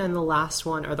first one and the last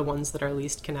one are the ones that are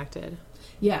least connected.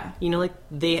 Yeah. You know, like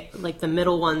the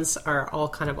middle ones are all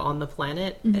kind of on the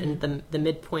planet, and the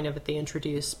midpoint of it they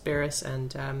introduce Barriss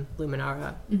and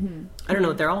Luminara. I don't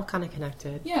know, they're all kind of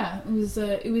connected. Yeah,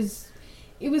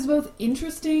 it was both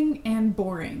interesting and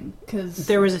boring because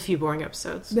there was a few boring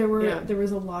episodes. There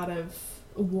was a lot of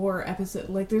war episode,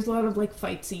 like there's a lot of like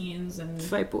fight scenes and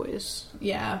fight boys.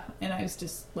 Yeah, and I was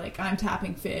just like, I'm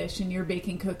tapping fish and you're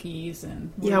baking cookies,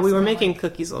 and we were making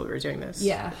cookies while we were doing this.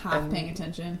 Yeah, paying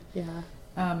attention. Yeah.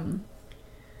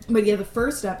 But yeah, the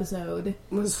first episode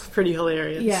was pretty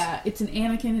hilarious. Yeah, it's an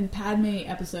Anakin and Padme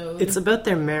episode. It's about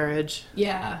their marriage.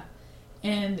 Yeah,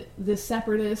 and the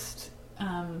separatist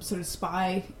sort of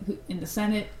spy in the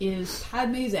Senate is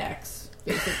Padme's ex,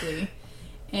 basically,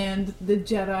 and the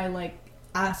Jedi like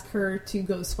ask her to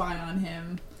go spy on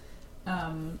him,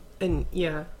 and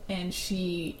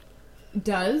she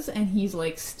does, and he's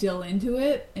like still into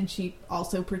it, and she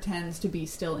also pretends to be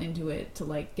still into it to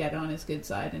like get on his good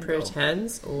side and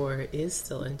or is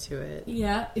still into it.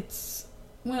 Yeah, it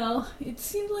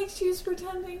seemed like she was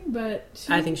pretending, but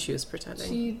I think she was pretending.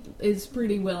 She is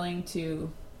pretty willing to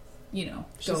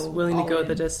She's willing to go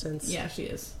the distance. Yeah, she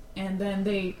is. And then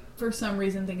they, for some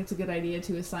reason, think it's a good idea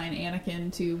to assign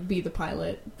Anakin to be the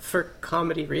pilot. For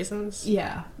comedy reasons?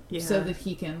 Yeah. So that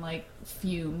he can, like,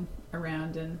 fume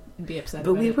around and be upset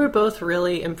But about we were both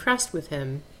really impressed with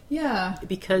him. Yeah.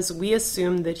 Because we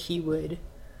assumed that he would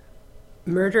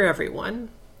murder everyone.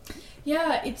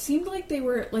 Yeah, it seemed like they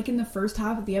were, like, in the first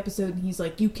half of the episode, and he's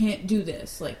like, you can't do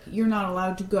this. Like, you're not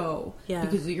allowed to go. Yeah.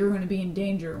 Because you're going to be in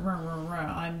danger. Rah, rah,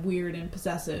 rah. I'm weird and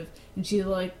possessive. And she's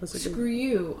like, screw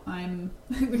you. I'm...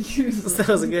 That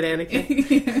was a good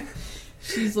Anakin.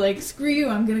 She's like, screw you.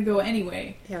 I'm going to go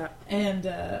anyway. Yeah. And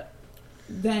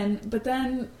then,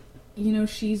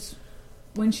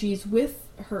 when she's with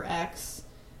her ex,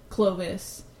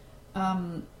 Clovis,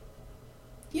 like...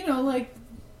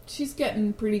 she's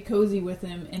getting pretty cozy with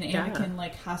him, and Anakin,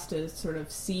 like, has to sort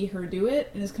of see her do it,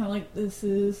 and it's kind of like, this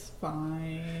is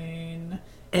fine.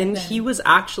 And he was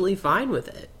actually fine with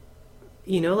it.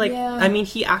 He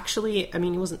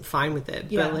wasn't fine with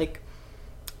it, but, like,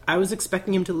 I was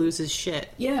expecting him to lose his shit.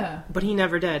 Yeah. But he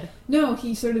never did. No,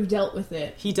 he sort of dealt with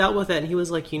it. He dealt with it, and he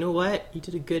was like, you know what? You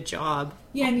did a good job.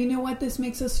 Yeah, and you know what? This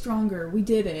makes us stronger. We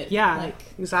did it. Yeah, like,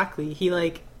 exactly. He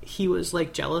was,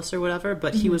 like, jealous or whatever,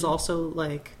 but he was also,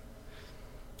 like...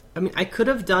 I mean, I could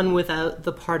have done without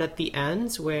the part at the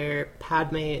end where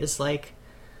Padme is like,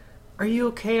 are you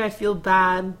okay? I feel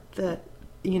bad that,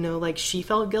 like, she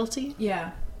felt guilty.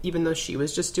 Yeah. Even though she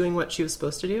was just doing what she was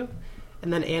supposed to do.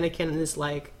 And then Anakin is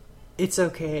like, it's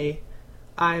okay.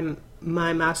 My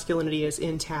masculinity is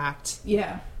intact.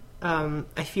 Yeah. I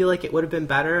feel like it would have been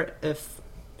better if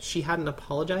she hadn't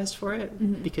apologized for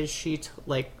it because she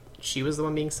was the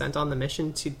one being sent on the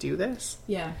mission to do this.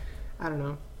 Yeah. I don't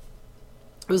know.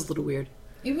 It was a little weird.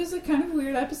 It was a kind of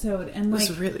weird episode, and like, it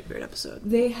was a really weird episode.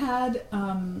 They had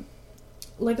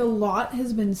like, a lot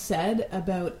has been said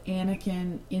about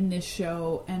Anakin in this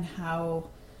show and how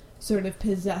sort of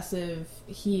possessive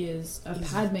he is of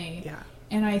Padme. Yeah.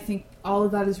 And I think all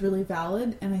of that is really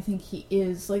valid, and I think he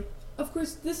is, like, of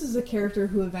course, this is a character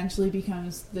who eventually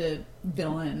becomes the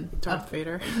villain. Darth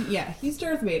Vader. Yeah, he's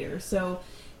Darth Vader, so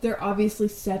they're obviously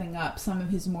setting up some of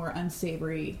his more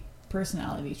unsavory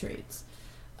personality traits.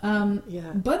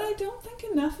 But I don't think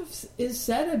enough is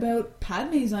said about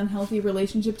Padme's unhealthy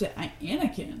relationship to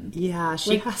Anakin. Yeah,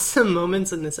 she has some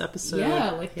moments in this episode.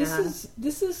 Yeah,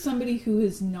 this is somebody who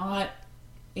is not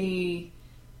a,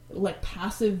 like,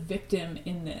 passive victim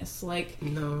in this. Like,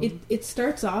 no. It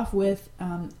starts off with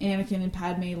Anakin and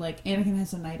Padme, like, Anakin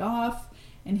has a night off,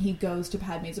 and he goes to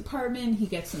Padme's apartment, he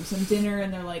gets them some dinner,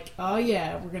 and they're like, oh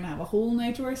yeah, we're gonna have a whole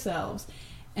night to ourselves.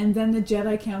 And then the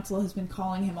Jedi Council has been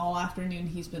calling him all afternoon.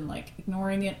 He's been, like,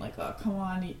 ignoring it, like, oh, come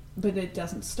on. But it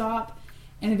doesn't stop.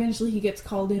 And eventually he gets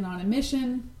called in on a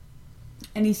mission.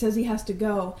 And he says he has to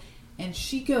go. And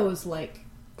she goes, like...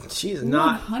 She's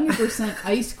not... 100%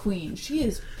 Ice Queen. She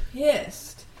is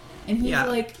pissed. And he's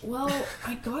like, well,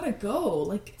 I gotta go.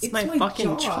 Like, it's my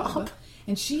fucking job.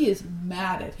 And she is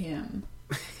mad at him.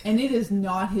 And it is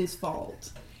not his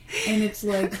fault. And it's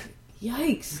like...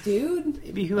 Yikes, dude.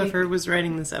 Maybe whoever was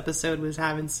writing this episode was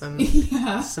having some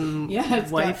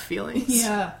wife feelings.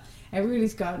 Yeah.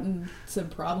 Everybody's gotten some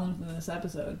problems in this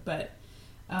episode, but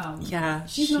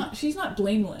she's not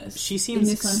blameless. She seems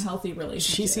in this unhealthy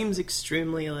relationship. She seems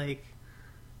extremely, like,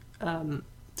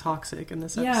 toxic in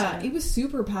this episode. Yeah, it was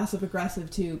super passive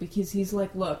aggressive too, because he's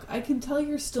like, look, I can tell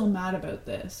you're still mad about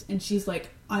this. And she's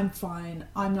like, I'm fine.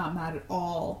 I'm not mad at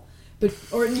all.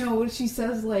 She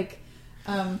says, like,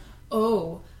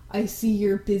 oh, I see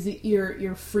you're busy,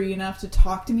 you're free enough to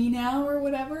talk to me now, or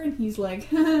whatever, and he's like,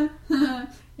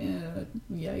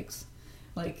 yikes.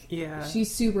 Like,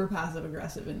 she's super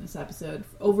passive-aggressive in this episode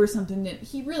over something that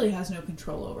he really has no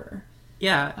control over.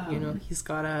 Yeah, he's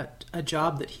got a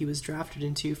job that he was drafted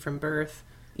into from birth.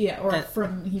 Yeah, or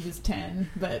from he was 10,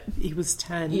 but... He was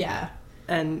 10. Yeah.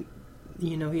 And,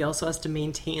 he also has to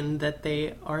maintain that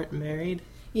they aren't married.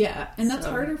 Yeah, and that's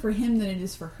harder for him than it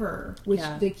is for her, which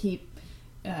they keep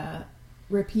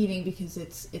repeating because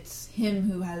it's him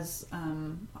who has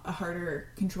a harder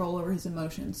control over his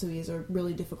emotions, so he has a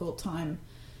really difficult time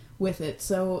with it.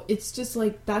 So it's just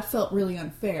like, that felt really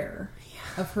unfair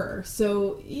of her.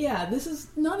 So yeah, this is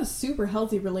not a super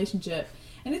healthy relationship,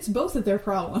 and it's both of their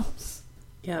problems.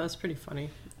 Yeah, it was pretty funny.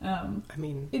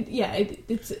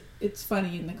 It's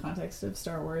funny in the context of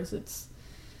Star Wars.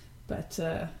 But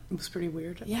it was pretty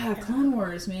weird. Yeah, Clone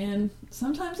Wars, man.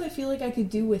 Sometimes I feel like I could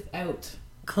do without.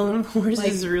 Clone Wars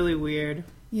is really weird.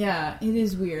 Yeah, it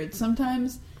is weird.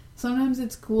 Sometimes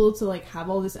it's cool to, like, have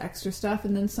all this extra stuff,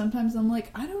 and then sometimes I'm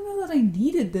like, I don't know that I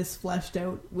needed this fleshed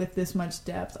out with this much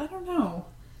depth. I don't know.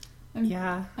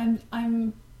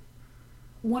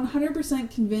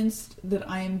 100% convinced that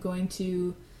I am going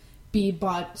to be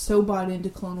bought into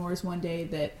Clone Wars one day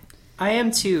that... I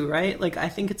am too, right? Like, I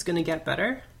think it's going to get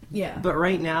better. Yeah. But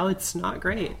right now, it's not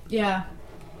great. Yeah.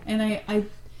 And I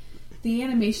the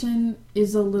animation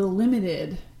is a little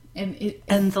limited, and it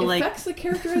affects the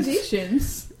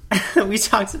characterizations. We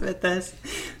talked about this.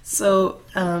 So,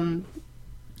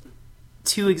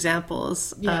 2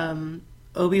 examples. Yeah.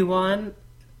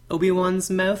 Obi-Wan's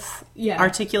mouth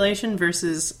articulation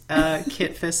versus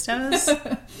Kit Fisto's.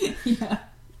 Yeah.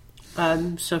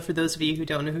 So for those of you who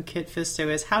don't know who Kit Fisto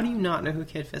is, how do you not know who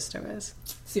Kit Fisto is?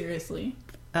 Seriously.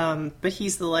 But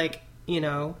he's the, like,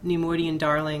 Neimoidian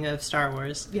darling of Star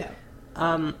Wars. Yeah.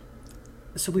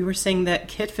 So we were saying that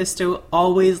Kit Fisto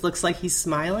always looks like he's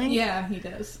smiling. Yeah, he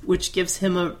does. Which gives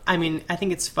him I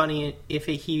think it's funny if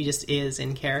he just is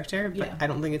in character, but I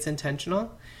don't think it's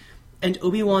intentional. And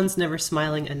Obi-Wan's never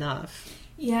smiling enough.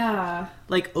 Yeah.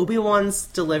 Like, Obi-Wan's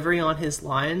delivery on his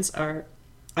lines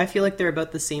I feel like they're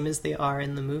about the same as they are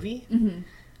in the movie. Mm-hmm.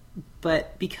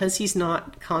 But because he's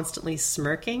not constantly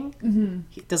smirking,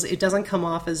 it doesn't come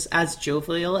off as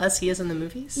jovial as he is in the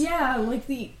movies. Yeah, like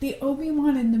the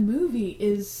Obi-Wan in the movie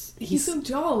he's so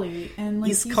jolly and like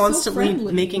he's constantly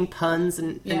so making puns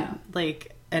and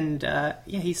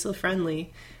he's so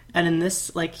friendly. And in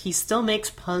this, like, he still makes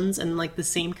puns and like the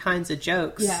same kinds of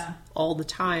jokes all the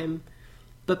time.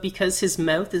 But because his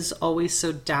mouth is always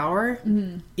so dour,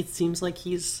 it seems like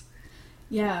he's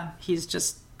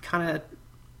just kind of...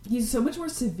 He's so much more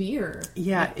severe.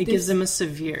 Yeah, like, it gives him a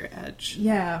severe edge.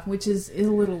 Yeah, which is a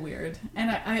little weird. And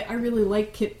I really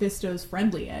like Kit Fisto's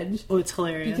friendly edge. Oh, it's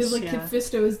hilarious. Because, like, Kit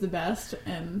Fisto is the best,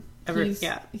 and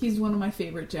he's one of my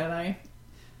favorite Jedi.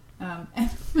 And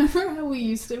remember how we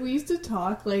used to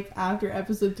talk, like, after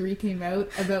episode 3 came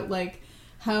out, about, like,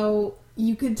 how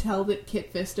you could tell that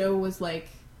Kit Fisto was, like...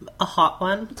 a hot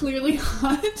one. Clearly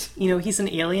hot. He's an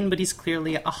alien, but he's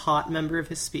clearly a hot member of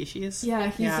his species. Yeah,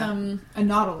 he's a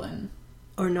Nautolan.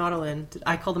 Or Nautolan.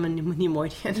 I call them a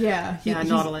Neimoidian. Yeah.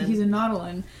 Nautolan. He's a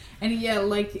Nautolan. And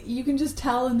like, you can just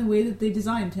tell in the way that they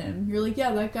designed him. You're like,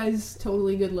 yeah, that guy's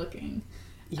totally good looking.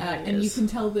 Yeah, and you can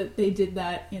tell that they did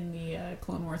that in the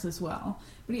Clone Wars as well.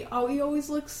 But he always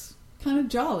looks kind of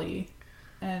jolly.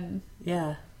 And...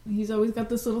 yeah. He's always got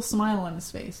this little smile on his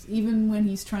face, even when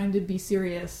he's trying to be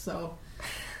serious, so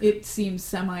it seems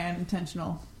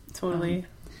semi-unintentional. Totally.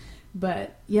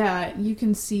 But, yeah, you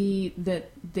can see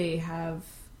that they have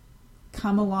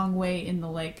come a long way in the,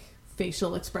 like,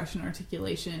 facial expression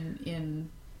articulation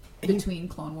in between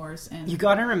Clone Wars and... You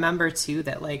gotta remember, too,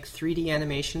 that, like, 3D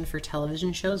animation for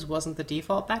television shows wasn't the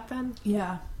default back then.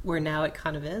 Yeah. Where now it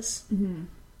kind of is.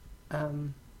 Mm-hmm.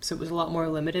 So it was a lot more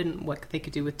limited in what they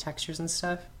could do with textures and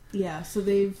stuff. Yeah, so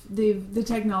the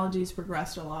technology's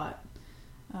progressed a lot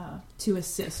to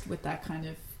assist with that kind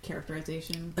of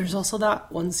characterization. There's also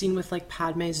that one scene with, like,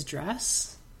 Padme's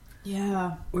dress.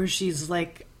 Yeah. Where she's,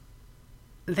 like...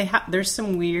 There's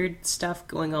some weird stuff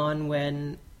going on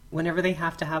whenever they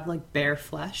have to have, like, bare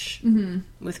flesh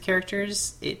with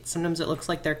characters. Sometimes it looks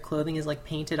like their clothing is, like,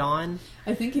 painted on.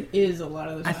 I think it is a lot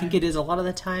of the time. I think it is a lot of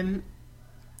the time.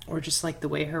 Or just, like, the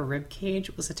way her rib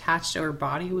cage was attached to her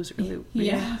body was really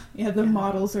weird. Yeah, the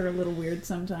models are a little weird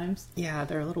sometimes. Yeah,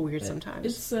 they're a little weird sometimes.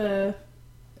 It's,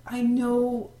 I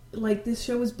know, like, this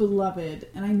show is beloved,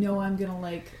 and I know I'm gonna,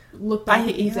 like, look back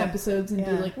at these episodes and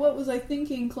be like, what was I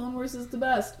thinking? Clone Wars is the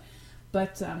best.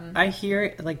 But, I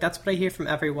hear, like, that's what I hear from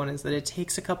everyone, is that it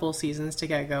takes a couple of seasons to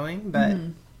get going, but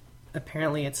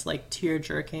apparently it's, like,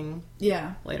 tear-jerking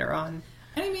later on.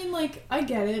 And I mean, like, I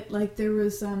get it. Like, there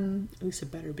was, at least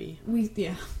it better be.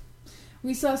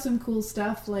 We saw some cool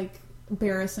stuff, like,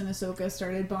 Barriss and Ahsoka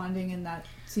started bonding, and that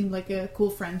seemed like a cool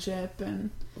friendship,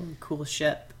 and... cool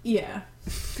ship. Yeah.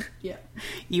 Yeah.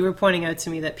 You were pointing out to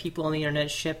me that people on the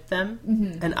internet shipped them,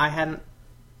 and I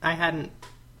hadn't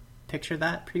pictured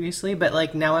that previously, but,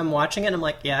 like, now I'm watching it, and I'm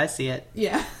like, yeah, I see it.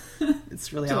 Yeah.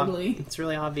 It's really totally. It's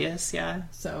really obvious, yeah.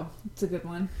 So, it's a good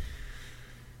one.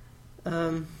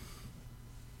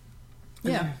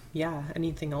 Yeah.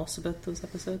 Anything else about those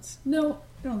episodes? No,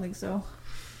 I don't think so.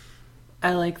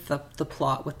 I like the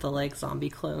plot with the, like,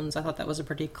 zombie clones. I thought that was a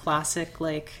pretty classic,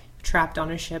 like, trapped on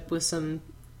a ship with some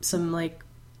like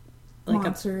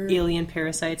alien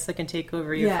parasites that can take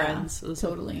over your friends. It was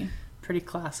totally a pretty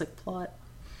classic plot.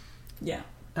 Yeah.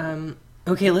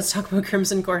 Okay, let's talk about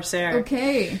Crimson Corsair.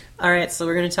 Okay. All right, so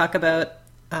we're going to talk about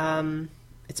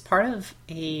it's part of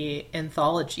a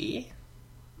anthology,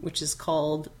 which is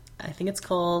called... I think it's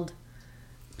called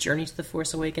Journey to the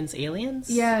Force Awakens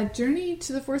Aliens. Yeah, Journey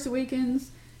to the Force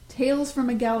Awakens Tales from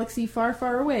a Galaxy Far,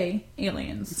 Far Away,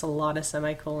 Aliens. It's a lot of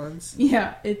semicolons.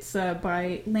 Yeah, it's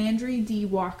by Landry D.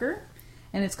 Walker,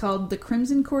 and it's called The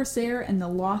Crimson Corsair and the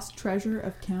Lost Treasure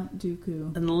of Count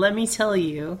Dooku. And let me tell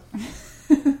you,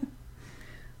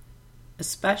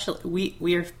 especially,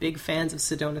 we are big fans of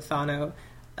Sedona Thano,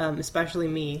 especially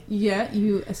me. Yeah,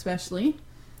 you especially.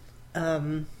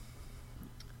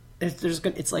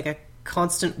 It's like a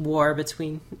constant war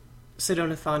between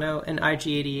Sedona Thano and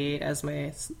IG-88 as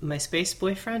my space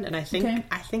boyfriend, and I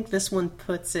think this one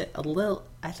puts it a little.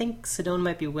 I think Sedona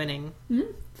might be winning.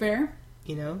 Fair.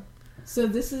 You know. So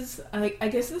this is, I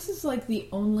guess, this is like the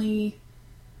only.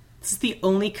 This is the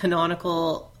only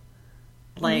canonical,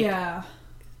 like. Yeah.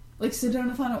 Like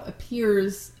Sedona Thano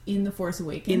appears in The Force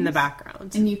Awakens in the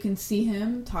background, and you can see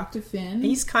him talk to Finn.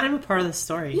 He's kind of a part of the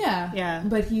story. Yeah.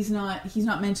 But he's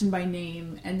not mentioned by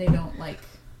name, and they don't like.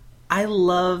 I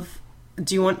love.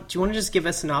 Do you want to just give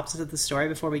a synopsis of the story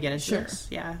before we get into this?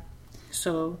 Yeah.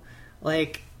 So,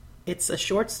 like, it's a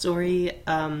short story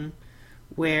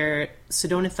where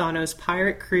Sedona Thano's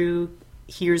pirate crew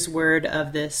hears word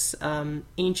of this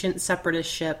ancient separatist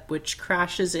ship which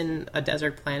crashes in a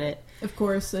desert planet. Of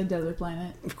course, a desert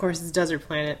planet. Of course, it's a desert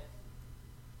planet.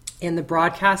 And the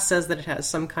broadcast says that it has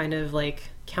some kind of, like,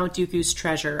 Count Dooku's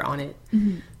treasure on it.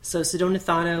 Mm-hmm. So Sedona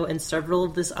Thano and several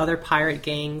of this other pirate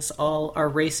gangs all are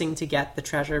racing to get the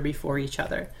treasure before each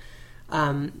other.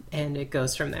 And it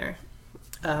goes from there.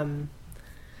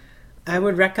 I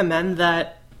would recommend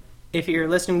that if you're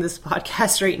listening to this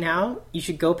podcast right now, you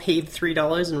should go pay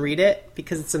 $3 and read it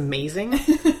because it's amazing.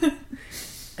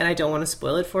 And I don't want to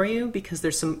spoil it for you because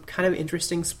there's some kind of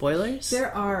interesting spoilers.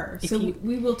 There are.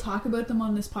 We will talk about them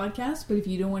on this podcast, but if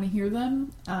you don't want to hear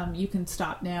them, you can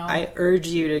stop now. I urge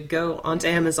you to go onto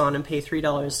Amazon and pay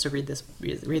 $3 to read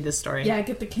this story. Yeah,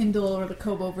 get the Kindle or the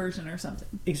Kobo version or something.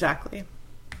 Exactly.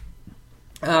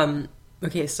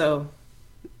 Okay, so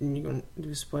you want to do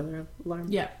a spoiler alarm?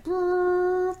 Yeah.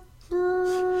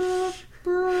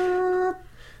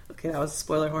 Okay, that was a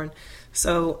spoiler horn.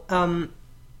 So,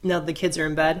 now the kids are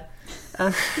in bed.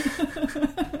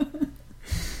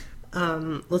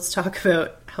 Let's talk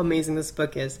about how amazing this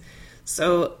book is.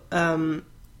 So,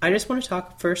 I just want to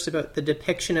talk first about the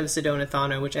depiction of Sedona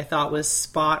Thano, which I thought was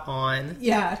spot on.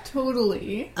 Yeah,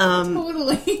 totally.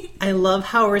 Totally. I love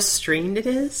how restrained it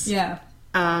is. Yeah.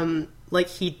 Like,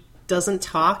 he doesn't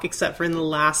talk except for in the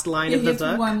last line of the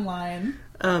book. One line.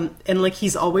 And, like,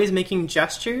 he's always making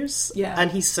gestures. Yeah.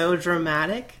 And he's so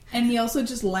dramatic. And he also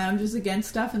just lounges against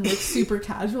stuff and looks super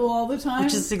casual all the time.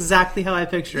 Which is exactly how I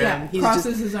picture him. He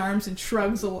crosses his arms and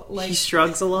shrugs He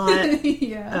shrugs a lot.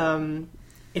 Yeah.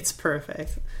 It's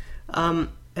perfect. And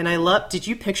I love... Did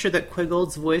you picture that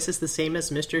Quiggold's voice is the same as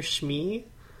Mr. Shmee?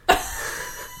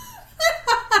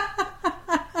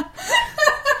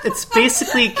 It's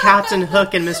basically Captain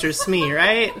Hook and Mr. Smee,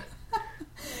 right?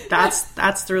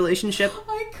 That's the relationship.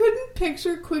 I couldn't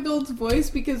picture Quiggold's voice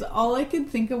because all I could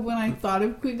think of when I thought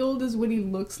of Quiggold is what he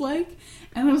looks like.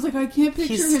 And I was like, I can't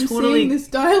picture him saying this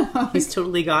dialogue. He's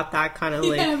totally got that kind of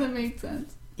like... Yeah, that makes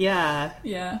sense. Yeah.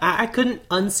 Yeah. I couldn't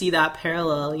unsee that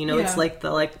parallel. You know, It's like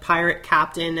the like pirate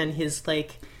captain and his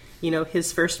like, you know,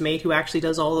 his first mate who actually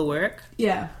does all the work.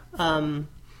 Yeah.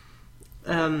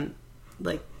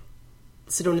 Like...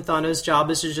 Sedona Thano's job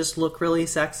is to just look really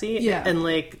sexy and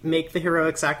like make the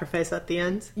heroic sacrifice at the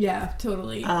end. Yeah,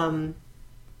 totally. And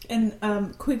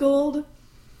Quiggold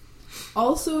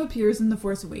also appears in The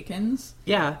Force Awakens.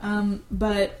 Yeah.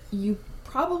 But you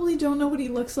probably don't know what he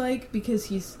looks like because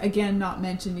he's again not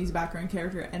mentioned. He's a background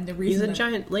character, and the reason he's a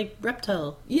giant like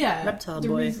reptile. Yeah, reptile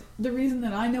boy. The reason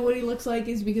that I know what he looks like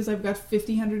is because I've got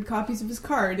 1,500 copies of his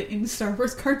card in Star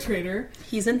Wars Card Trader.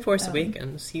 He's in Force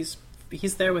Awakens. He's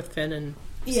there with Finn and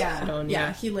Sedona.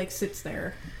 Yeah, he like sits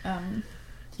there.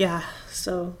 Yeah,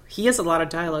 so he has a lot of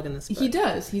dialogue in this book. He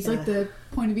does. He's like the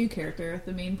point of view character,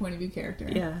 the main point of view character.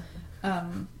 Yeah.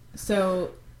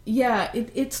 So yeah,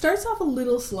 it starts off a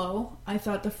little slow. I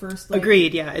thought the first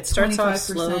agreed. Yeah, it starts off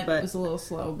slow, but it was a little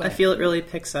slow. But I feel it really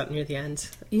picks up near the end.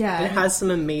 Yeah, it has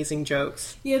some amazing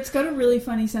jokes. Yeah, it's got a really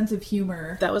funny sense of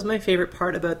humor. That was my favorite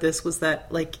part about this was that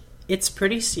like. It's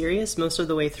pretty serious most of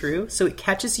the way through, so it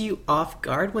catches you off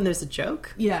guard when there's a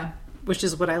joke. Yeah. Which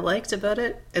is what I liked about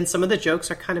it. And some of the jokes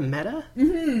are kind of meta.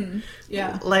 Mm-hmm.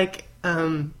 Yeah. Like,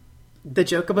 the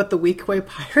joke about the weak-way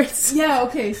pirates. Yeah,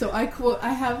 okay, so I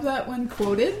have that one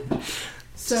quoted.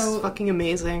 So it's fucking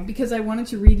amazing. Because I wanted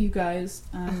to read you guys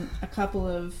a couple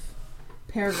of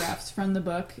paragraphs from the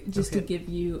book, just to give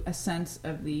you a sense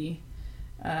of the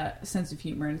sense of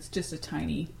humor, and it's just a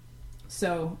tiny...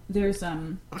 So there's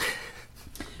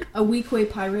A Weequay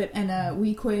pirate, and a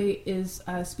Weequay is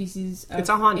a species of It's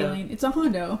a Hondo. alien. It's a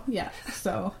Hondo, yeah.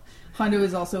 So Hondo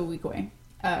is also a Weequay.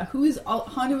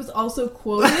 Hondo is also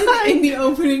quoted in the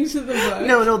opening to the book.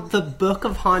 No, the book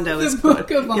of Hondo is book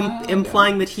quoted, of Hondo.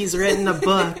 implying that he's written a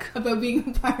book about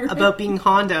being a pirate. about being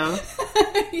Hondo.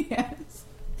 Yes.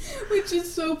 Which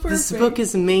is so perfect. This book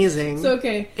is amazing. So,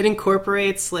 okay. It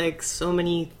incorporates, like, so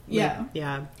many... Yeah.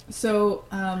 Yeah. So,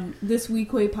 this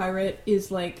Weequay pirate is,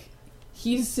 like,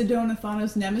 he's Sedona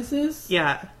Thano's nemesis.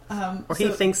 Yeah. Or he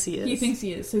thinks he is. He thinks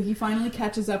he is. So he finally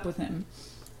catches up with him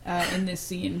in this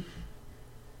scene.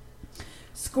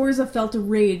 Scorza felt a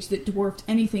rage that dwarfed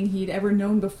anything he'd ever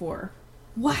known before.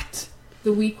 What? The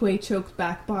Weequay choked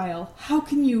back bile. How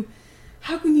can you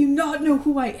not know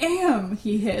who I am?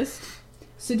 He hissed.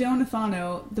 Sedona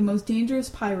Thano, the most dangerous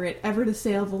pirate ever to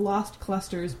sail the lost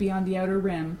clusters beyond the Outer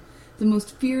Rim, the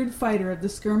most feared fighter of the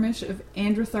skirmish of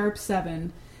Androtharp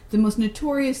 7, the most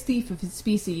notorious thief of his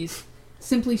species,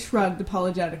 simply shrugged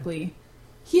apologetically.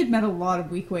 He had met a lot of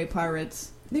Weequay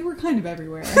pirates. They were kind of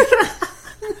everywhere.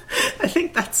 I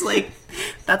think that's like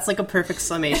a perfect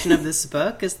summation of this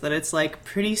book, is that it's like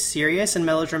pretty serious and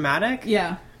melodramatic.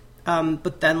 Yeah.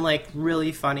 But then like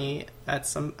really funny at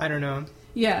some, I don't know.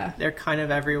 Yeah. They're kind of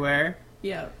everywhere.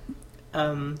 Yeah.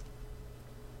 Yeah,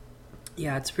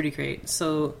 it's pretty great.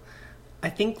 So I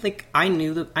think like I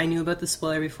knew about the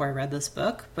spoiler before I read this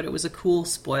book, but it was a cool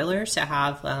spoiler to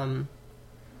have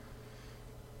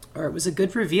or it was a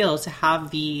good reveal to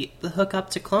have the hook up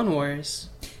to Clone Wars.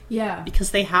 Yeah.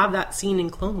 Because they have that scene in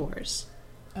Clone Wars.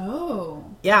 Oh.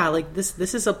 Yeah, like this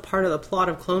is a part of the plot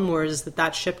of Clone Wars, is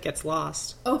that ship gets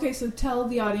lost. Okay, so tell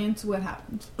the audience what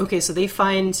happened. Okay, so they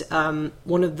find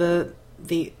one of the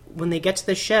when they get to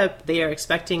the ship, they are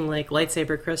expecting like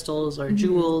lightsaber crystals or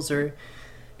jewels or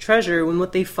treasure, when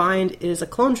what they find is a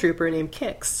clone trooper named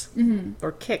Kix.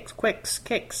 Or Kix.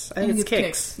 I think it's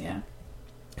Kix. Yeah.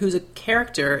 Who's a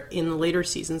character in the later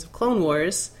seasons of Clone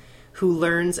Wars who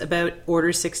learns about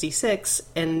Order 66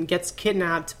 and gets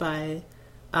kidnapped by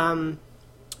the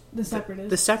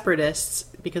Separatists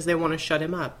because they want to shut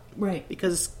him up. Right.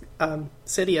 Because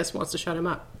Sidious wants to shut him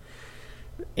up.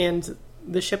 And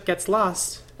the ship gets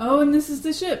lost. Oh, and this is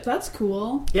the ship. That's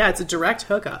cool. Yeah, it's a direct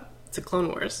hookup to Clone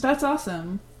Wars. That's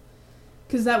awesome.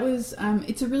 Because that was,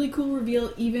 it's a really cool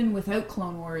reveal even without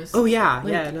Clone Wars. Oh, yeah.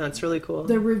 Like, yeah, no, it's really cool.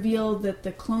 The reveal that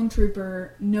the clone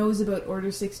trooper knows about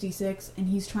Order 66 and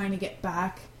he's trying to get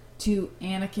back to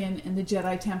Anakin and the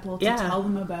Jedi Temple to tell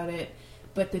them about it,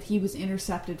 but that he was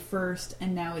intercepted first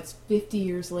and now it's 50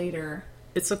 years later.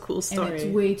 It's a cool story. And it's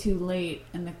way too late.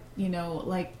 And,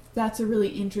 that's a really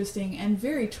interesting and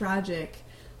very tragic,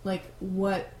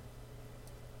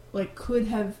 could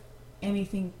have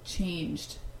anything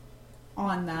changed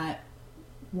on that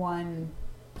one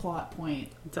plot point.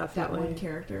 Definitely. That one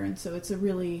character. And so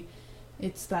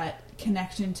it's that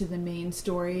connection to the main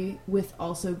story with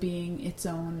also being its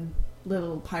own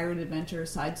little pirate adventure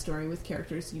side story with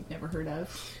characters you've never heard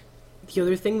of. The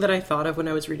other thing that I thought of when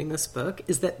I was reading this book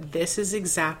is that this is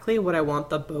exactly what I want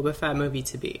the Boba Fett movie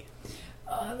to be.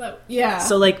 Yeah.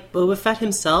 So Boba Fett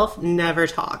himself never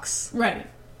talks. Right.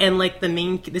 And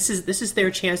this is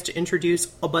their chance to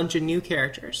introduce a bunch of new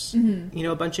characters. Mm-hmm.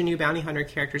 A bunch of new bounty hunter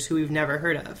characters who we've never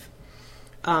heard of.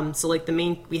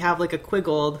 We have a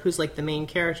Quiggold who's the main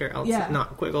character.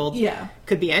 Not Quiggold. Yeah.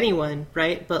 Could be anyone,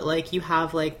 right? But you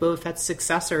have Boba Fett's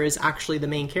successor is actually the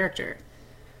main character.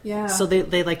 Yeah. So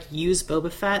they use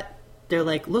Boba Fett. They're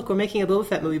look, we're making a Boba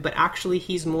Fett movie, but actually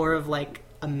he's more of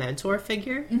a mentor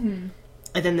figure. Mm-hmm.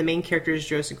 And then the main character is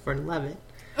Joseph Gordon-Levitt.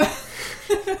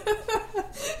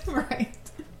 Right.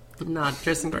 Not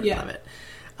Joseph Gordon-Levitt.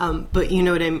 But you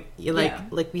know what I mean?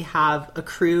 We have a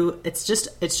crew. It's just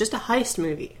a heist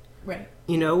movie. Right.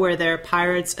 Where they're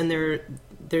pirates and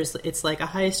it's like a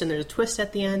heist and there's a twist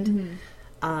at the end.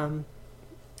 Mm-hmm.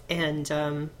 And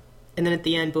then at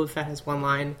the end, Boba Fett has one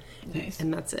line. Nice.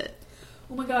 And that's it.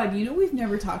 Oh my god, we've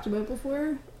never talked about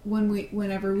before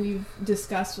whenever we've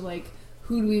discussed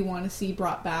who do we want to see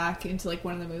brought back into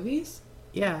one of the movies?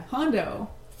 Yeah. Hondo.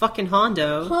 Fucking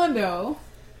Hondo.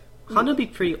 Hondo'd be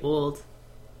pretty old.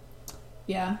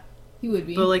 Yeah, he would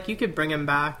be. But you could bring him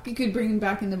back. You could bring him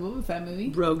back in the Boba Fett movie.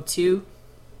 Rogue 2.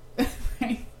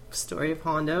 Right. Story of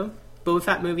Hondo. Boba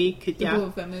Fett movie could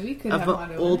Boba Fett movie could have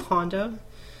Hondo. Old Hondo.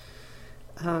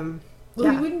 He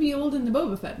wouldn't be old in the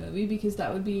Boba Fett movie because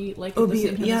that would be the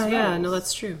same time as Rebels. No,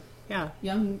 that's true. Yeah.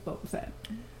 Young Boba Fett.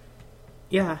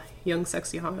 Yeah, young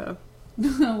sexy Hondo.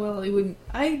 Well, he wouldn't.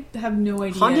 I have no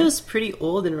idea. Hondo's pretty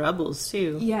old in Rebels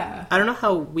too. Yeah. I don't know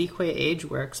how Weequay age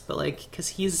works, but because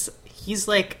he's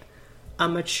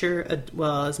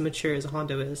as mature as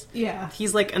Hondo is. Yeah.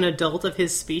 He's like an adult of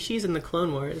his species in the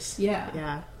Clone Wars. Yeah.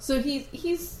 Yeah. So he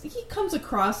comes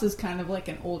across as kind of like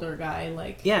an older guy,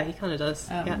 like... Yeah, he kind of does.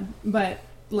 Yeah. But,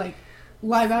 like,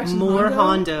 live action more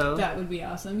Hondo. That would be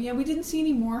awesome. Yeah, we didn't see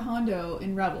any more Hondo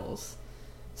in Rebels.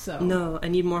 So... No, I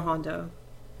need more Hondo.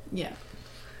 Yeah.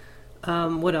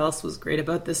 What else was great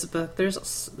about this book?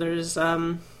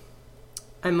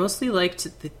 I mostly liked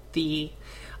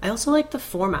I also liked the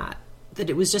format. That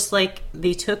it was just like,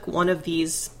 they took one of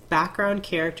these background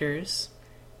characters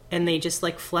and they just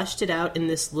like fleshed it out in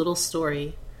this little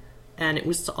story, and it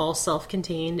was all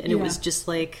self-contained, and it was just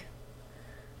like,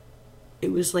 it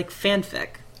was like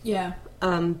fanfic. Yeah.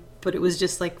 But it was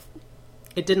just like,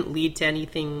 it didn't lead to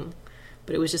anything,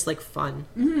 but it was just like fun.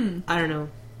 Mm-hmm. I don't know.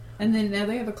 And then now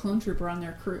they have a clone trooper on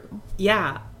their crew.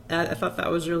 Yeah, I thought that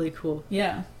was really cool.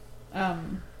 Yeah.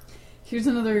 Here's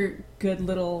another good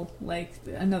little, like,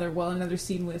 another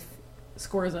scene with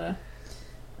Scorza.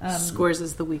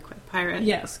 Scorza's the weak white pirate.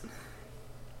 Yes.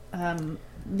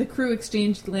 The crew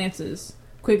exchanged glances.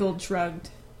 Quiggled shrugged.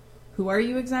 Who are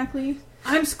you exactly?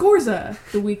 I'm Scorza,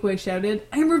 the weak-way shouted.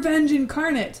 I'm revenge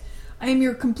incarnate. I am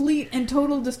your complete and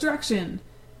total destruction.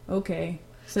 Okay,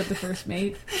 said the first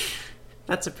mate.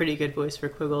 That's a pretty good voice for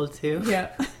Quiggle, too. Yeah.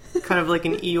 Kind of like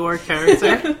an Eeyore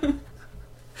character.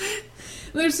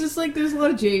 There's a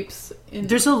lot of japes.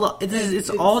 There's a lot. It's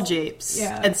all japes.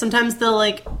 Yeah. And sometimes they'll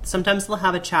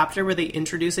have a chapter where they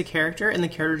introduce a character and the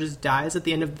character just dies at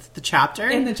the end of the chapter.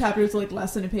 And the chapter's like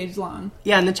less than a page long.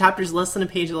 Yeah, and the chapter's less than a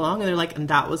page long, and they're like, and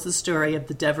that was the story of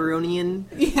the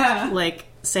Deveronian, like,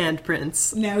 sand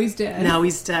prince. Now he's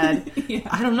dead. Yeah.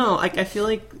 I don't know. Like, I feel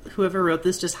like whoever wrote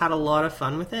this just had a lot of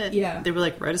fun with it. Yeah. They were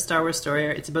like, write a Star Wars story.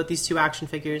 It's about these two action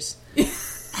figures.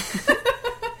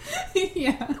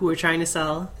 Yeah. Who we're trying to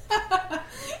sell.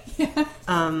 Yeah.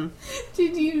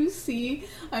 Did you see?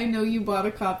 I know you bought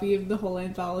a copy of the whole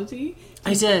anthology.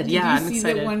 I did. Yeah, I'm excited. Did you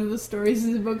see that one of the stories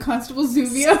is about Constable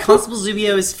Zuvio? Constable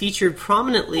Zuvio is featured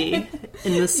prominently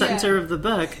in the center of the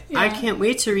book. Yeah. I can't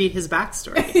wait to read his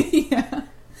backstory. Yeah.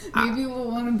 Maybe we'll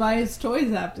want to buy his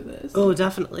toys after this. Oh,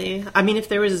 definitely. I mean, if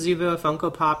there was a Zuvio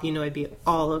Funko Pop, I'd be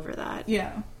all over that.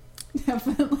 Yeah,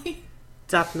 definitely.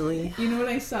 Definitely. You know what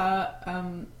I saw?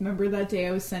 Remember that day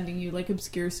I was sending you like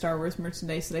obscure Star Wars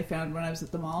merchandise that I found when I was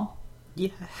at the mall?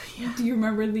 Yeah. Do you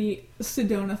remember the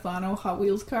Sedona Thano Hot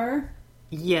Wheels car?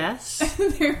 Yes.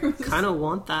 Kind of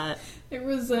want that.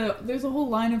 There's a whole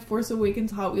line of Force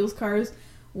Awakens Hot Wheels cars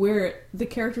where the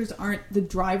characters aren't the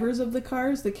drivers of the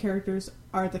cars, the characters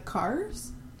are the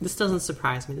cars. This doesn't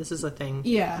surprise me. This is a thing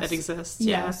that exists.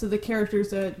 Yeah, so the characters,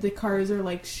 the cars are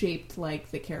like shaped like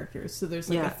the characters. So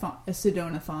there's like a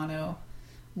Sedona Thano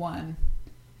one.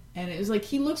 And it was like,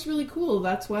 he looks really cool.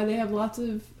 That's why they have lots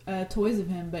of toys of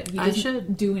him, but he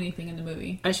doesn't do anything in the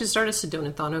movie. I should start a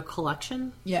Sedona Thano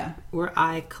collection. Yeah. Where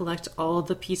I collect all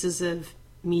the pieces of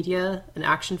media and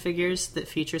action figures that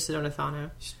feature Sedona Thano.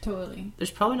 Totally.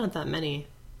 There's probably not that many.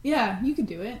 Yeah, you could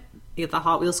do it. You get the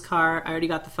Hot Wheels car. I already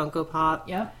got the Funko Pop.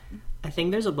 Yep. I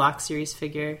think there's a Black Series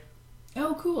figure.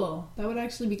 Oh, cool. That would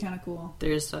actually be kind of cool.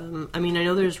 There's, I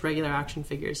know there's regular action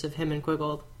figures of him and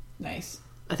Quiggold. Nice.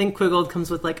 I think Quiggold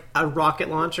comes with, like, a rocket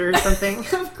launcher or something.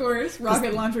 Of course.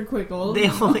 Rocket launcher Quiggold. They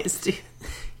always do.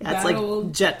 Yeah, it's like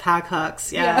Jetpack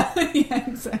Hux. Yeah. Yeah,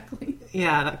 exactly.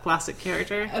 Yeah, that classic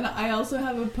character. And I also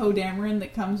have a Poe Dameron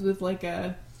that comes with, like,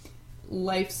 a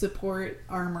life support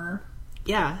armor.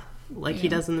 Yeah. Like he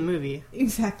does in the movie.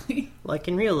 Exactly. Like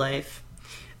in real life.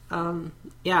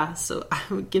 Yeah, so I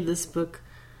would give this book,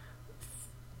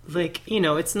 like,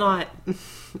 it's not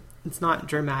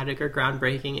dramatic or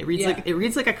groundbreaking. It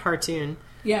reads like a cartoon.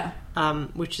 Yeah.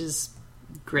 Which is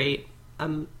great.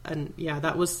 And yeah,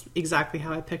 that was exactly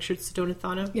how I pictured Sedona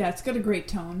Thano. Yeah, it's got a great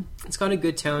tone. It's got a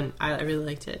good tone. I really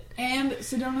liked it. And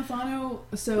Sedona Thano,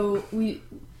 so we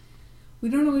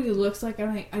don't know what he looks like.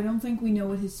 I don't think we know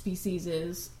what his species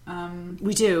is.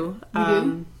 We do. We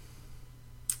do?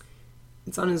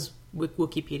 It's on his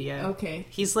Wikipedia. Okay.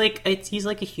 He's like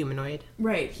a humanoid.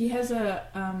 Right. He has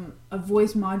a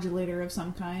voice modulator of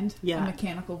some kind. Yeah. A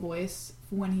mechanical voice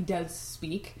when he does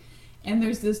speak. And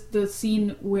there's the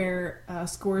scene where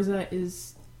Scorza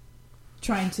is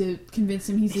trying to convince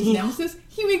him he's his nemesis.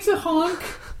 He makes a honk.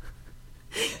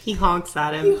 He honks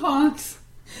at him. He honks.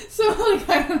 So,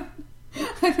 like,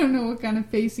 I don't know what kind of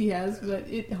face he has, but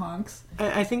it honks.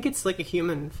 I think it's like a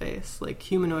human face, like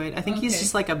humanoid. I think he's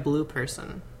just like a blue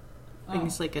person. I think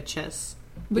he's like a chiss.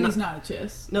 But he's not a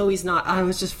chiss. No, he's not. I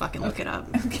was just fucking look it up.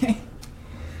 Okay.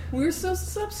 We're supposed to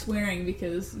stop swearing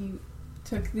because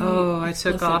took the I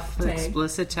took off the tag.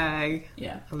 explicit tag.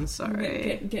 Yeah. I'm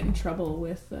sorry. Get in trouble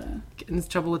with... Get in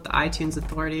trouble with the iTunes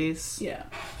authorities. Yeah.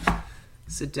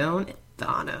 Sedone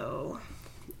Thano,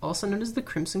 also known as the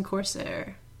Crimson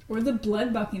Corsair. Or the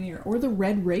Blood Buccaneer. Or the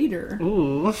Red Raider.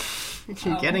 Ooh.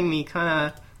 You're getting me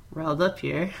kind of riled up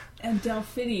here. And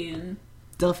Delphidian.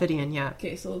 Delphidian, yeah.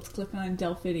 Okay, so let's click on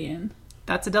Delphidian.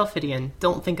 That's a Delphidian.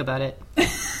 Don't think about it.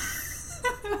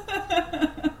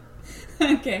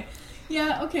 Okay.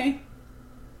 Yeah, okay.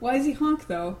 Why does he honk,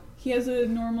 though? He has a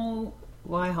normal...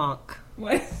 Why honk?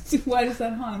 Why does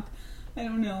that honk? I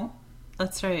don't know.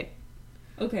 That's right.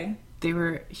 Okay. They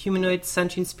were humanoid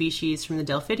sentient species from the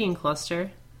Delphidian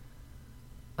cluster.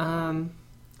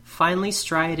 Finely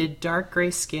striated, dark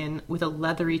gray skin with a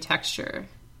leathery texture.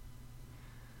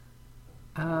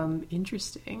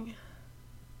 Interesting.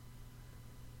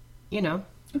 You know.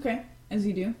 Okay. As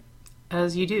you do.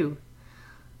 As you do.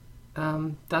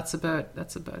 That's about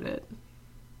it.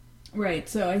 Right.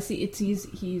 So I see.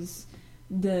 He's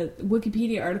the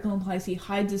Wikipedia article implies he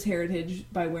hides his heritage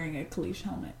by wearing a Kalish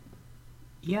helmet.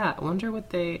 Yeah, I wonder what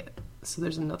they... So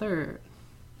there's another...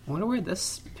 I wonder where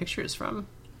this picture is from.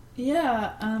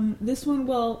 Yeah, this one,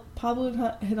 well,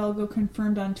 Pablo Hidalgo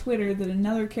confirmed on Twitter that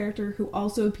another character who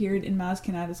also appeared in Maz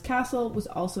Kanata's castle was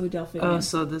also a Delphidian. Oh,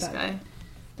 so this guy.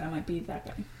 That might be that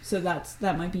guy. So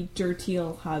that might be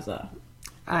Durtil Haza.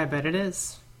 I bet it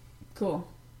is. Cool.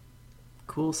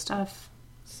 Cool stuff.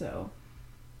 So...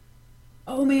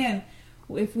 Oh, man!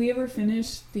 If we ever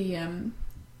finish the...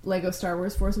 Lego Star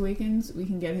Wars Force Awakens, we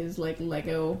can get his,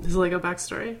 Lego... His Lego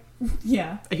backstory?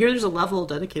 Yeah. I hear there's a level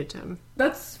dedicated to him.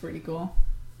 That's pretty cool.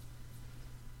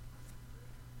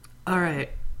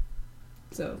 Alright.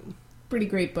 So, pretty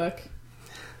great book.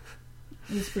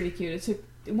 It's pretty cute. It took...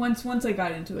 Once I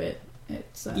got into it,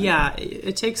 it's... Yeah,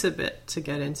 it takes a bit to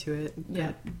get into it.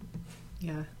 Yeah.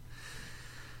 Yeah.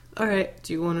 Alright,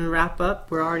 do you want to wrap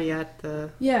up? We're already at the...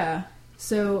 Yeah.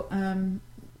 So,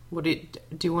 What do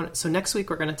you want? So next week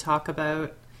we're going to talk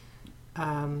about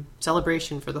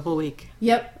Celebration for the whole week.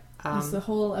 Yep, that's the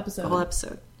whole episode. The whole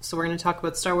episode. So we're going to talk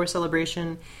about Star Wars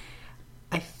Celebration.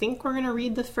 I think we're going to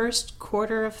read the first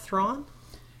quarter of Thrawn.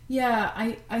 Yeah,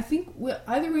 I think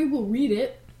either way we'll read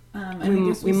it.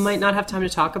 We might not have time to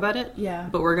talk about it. Yeah,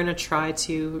 but we're going to try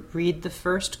to read the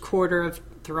first quarter of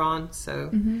Thrawn.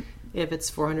 So if it's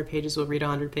 400 pages, we'll read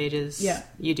 100 pages. Yeah,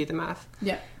 you do the math.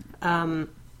 Yeah.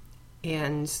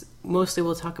 And mostly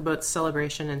we'll talk about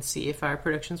Celebration and see if our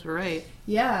predictions were right.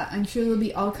 Yeah, I'm sure there'll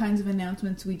be all kinds of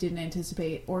announcements we didn't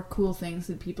anticipate or cool things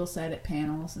that people said at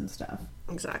panels and stuff.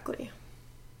 Exactly.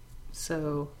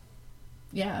 So...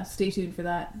 yeah, stay tuned for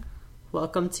that.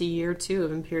 Welcome to year 2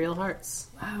 of Imperial Hearts.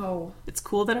 Wow. It's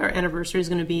cool that our anniversary is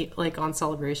going to be on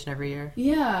Celebration every year.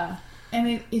 Yeah.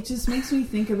 And it just makes me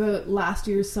think about last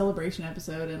year's Celebration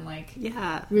episode and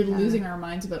we're losing our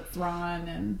minds about Thrawn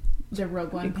and the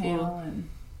Rogue One panel and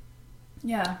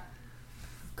yeah.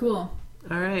 Cool.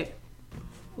 Alright.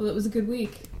 Well, it was a good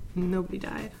week. Nobody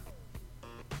died.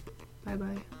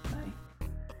 Bye-bye. Bye.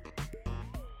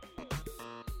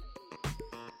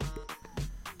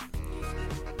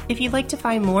 If you'd like to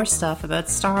find more stuff about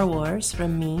Star Wars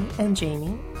from me and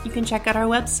Jayme, you can check out our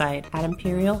website at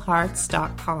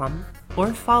imperialhearts.com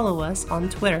or follow us on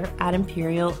Twitter at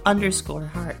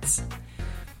imperial_hearts.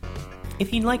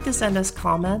 If you'd like to send us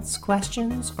comments,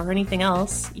 questions, or anything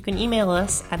else, you can email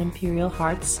us at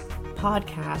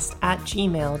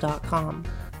imperialheartspodcast@gmail.com.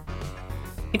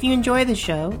 If you enjoy the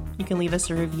show, you can leave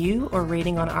us a review or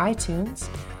rating on iTunes,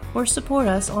 or support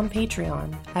us on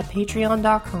Patreon at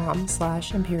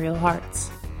patreon.com/imperialhearts.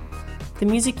 The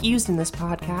music used in this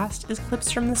podcast is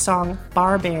clips from the song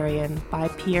Barbarian by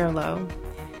Pierre Lowe.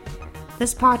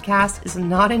 This podcast is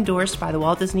not endorsed by the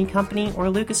Walt Disney Company or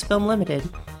Lucasfilm Limited,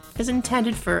 is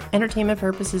intended for entertainment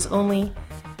purposes only,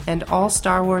 and all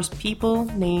Star Wars people,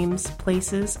 names,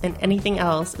 places, and anything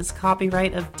else is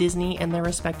copyright of Disney and their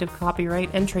respective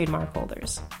copyright and trademark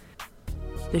holders.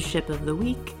 The ship of the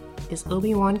week is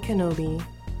Obi-Wan Kenobi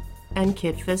and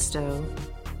Kit Fisto.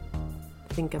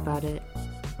 Think about it.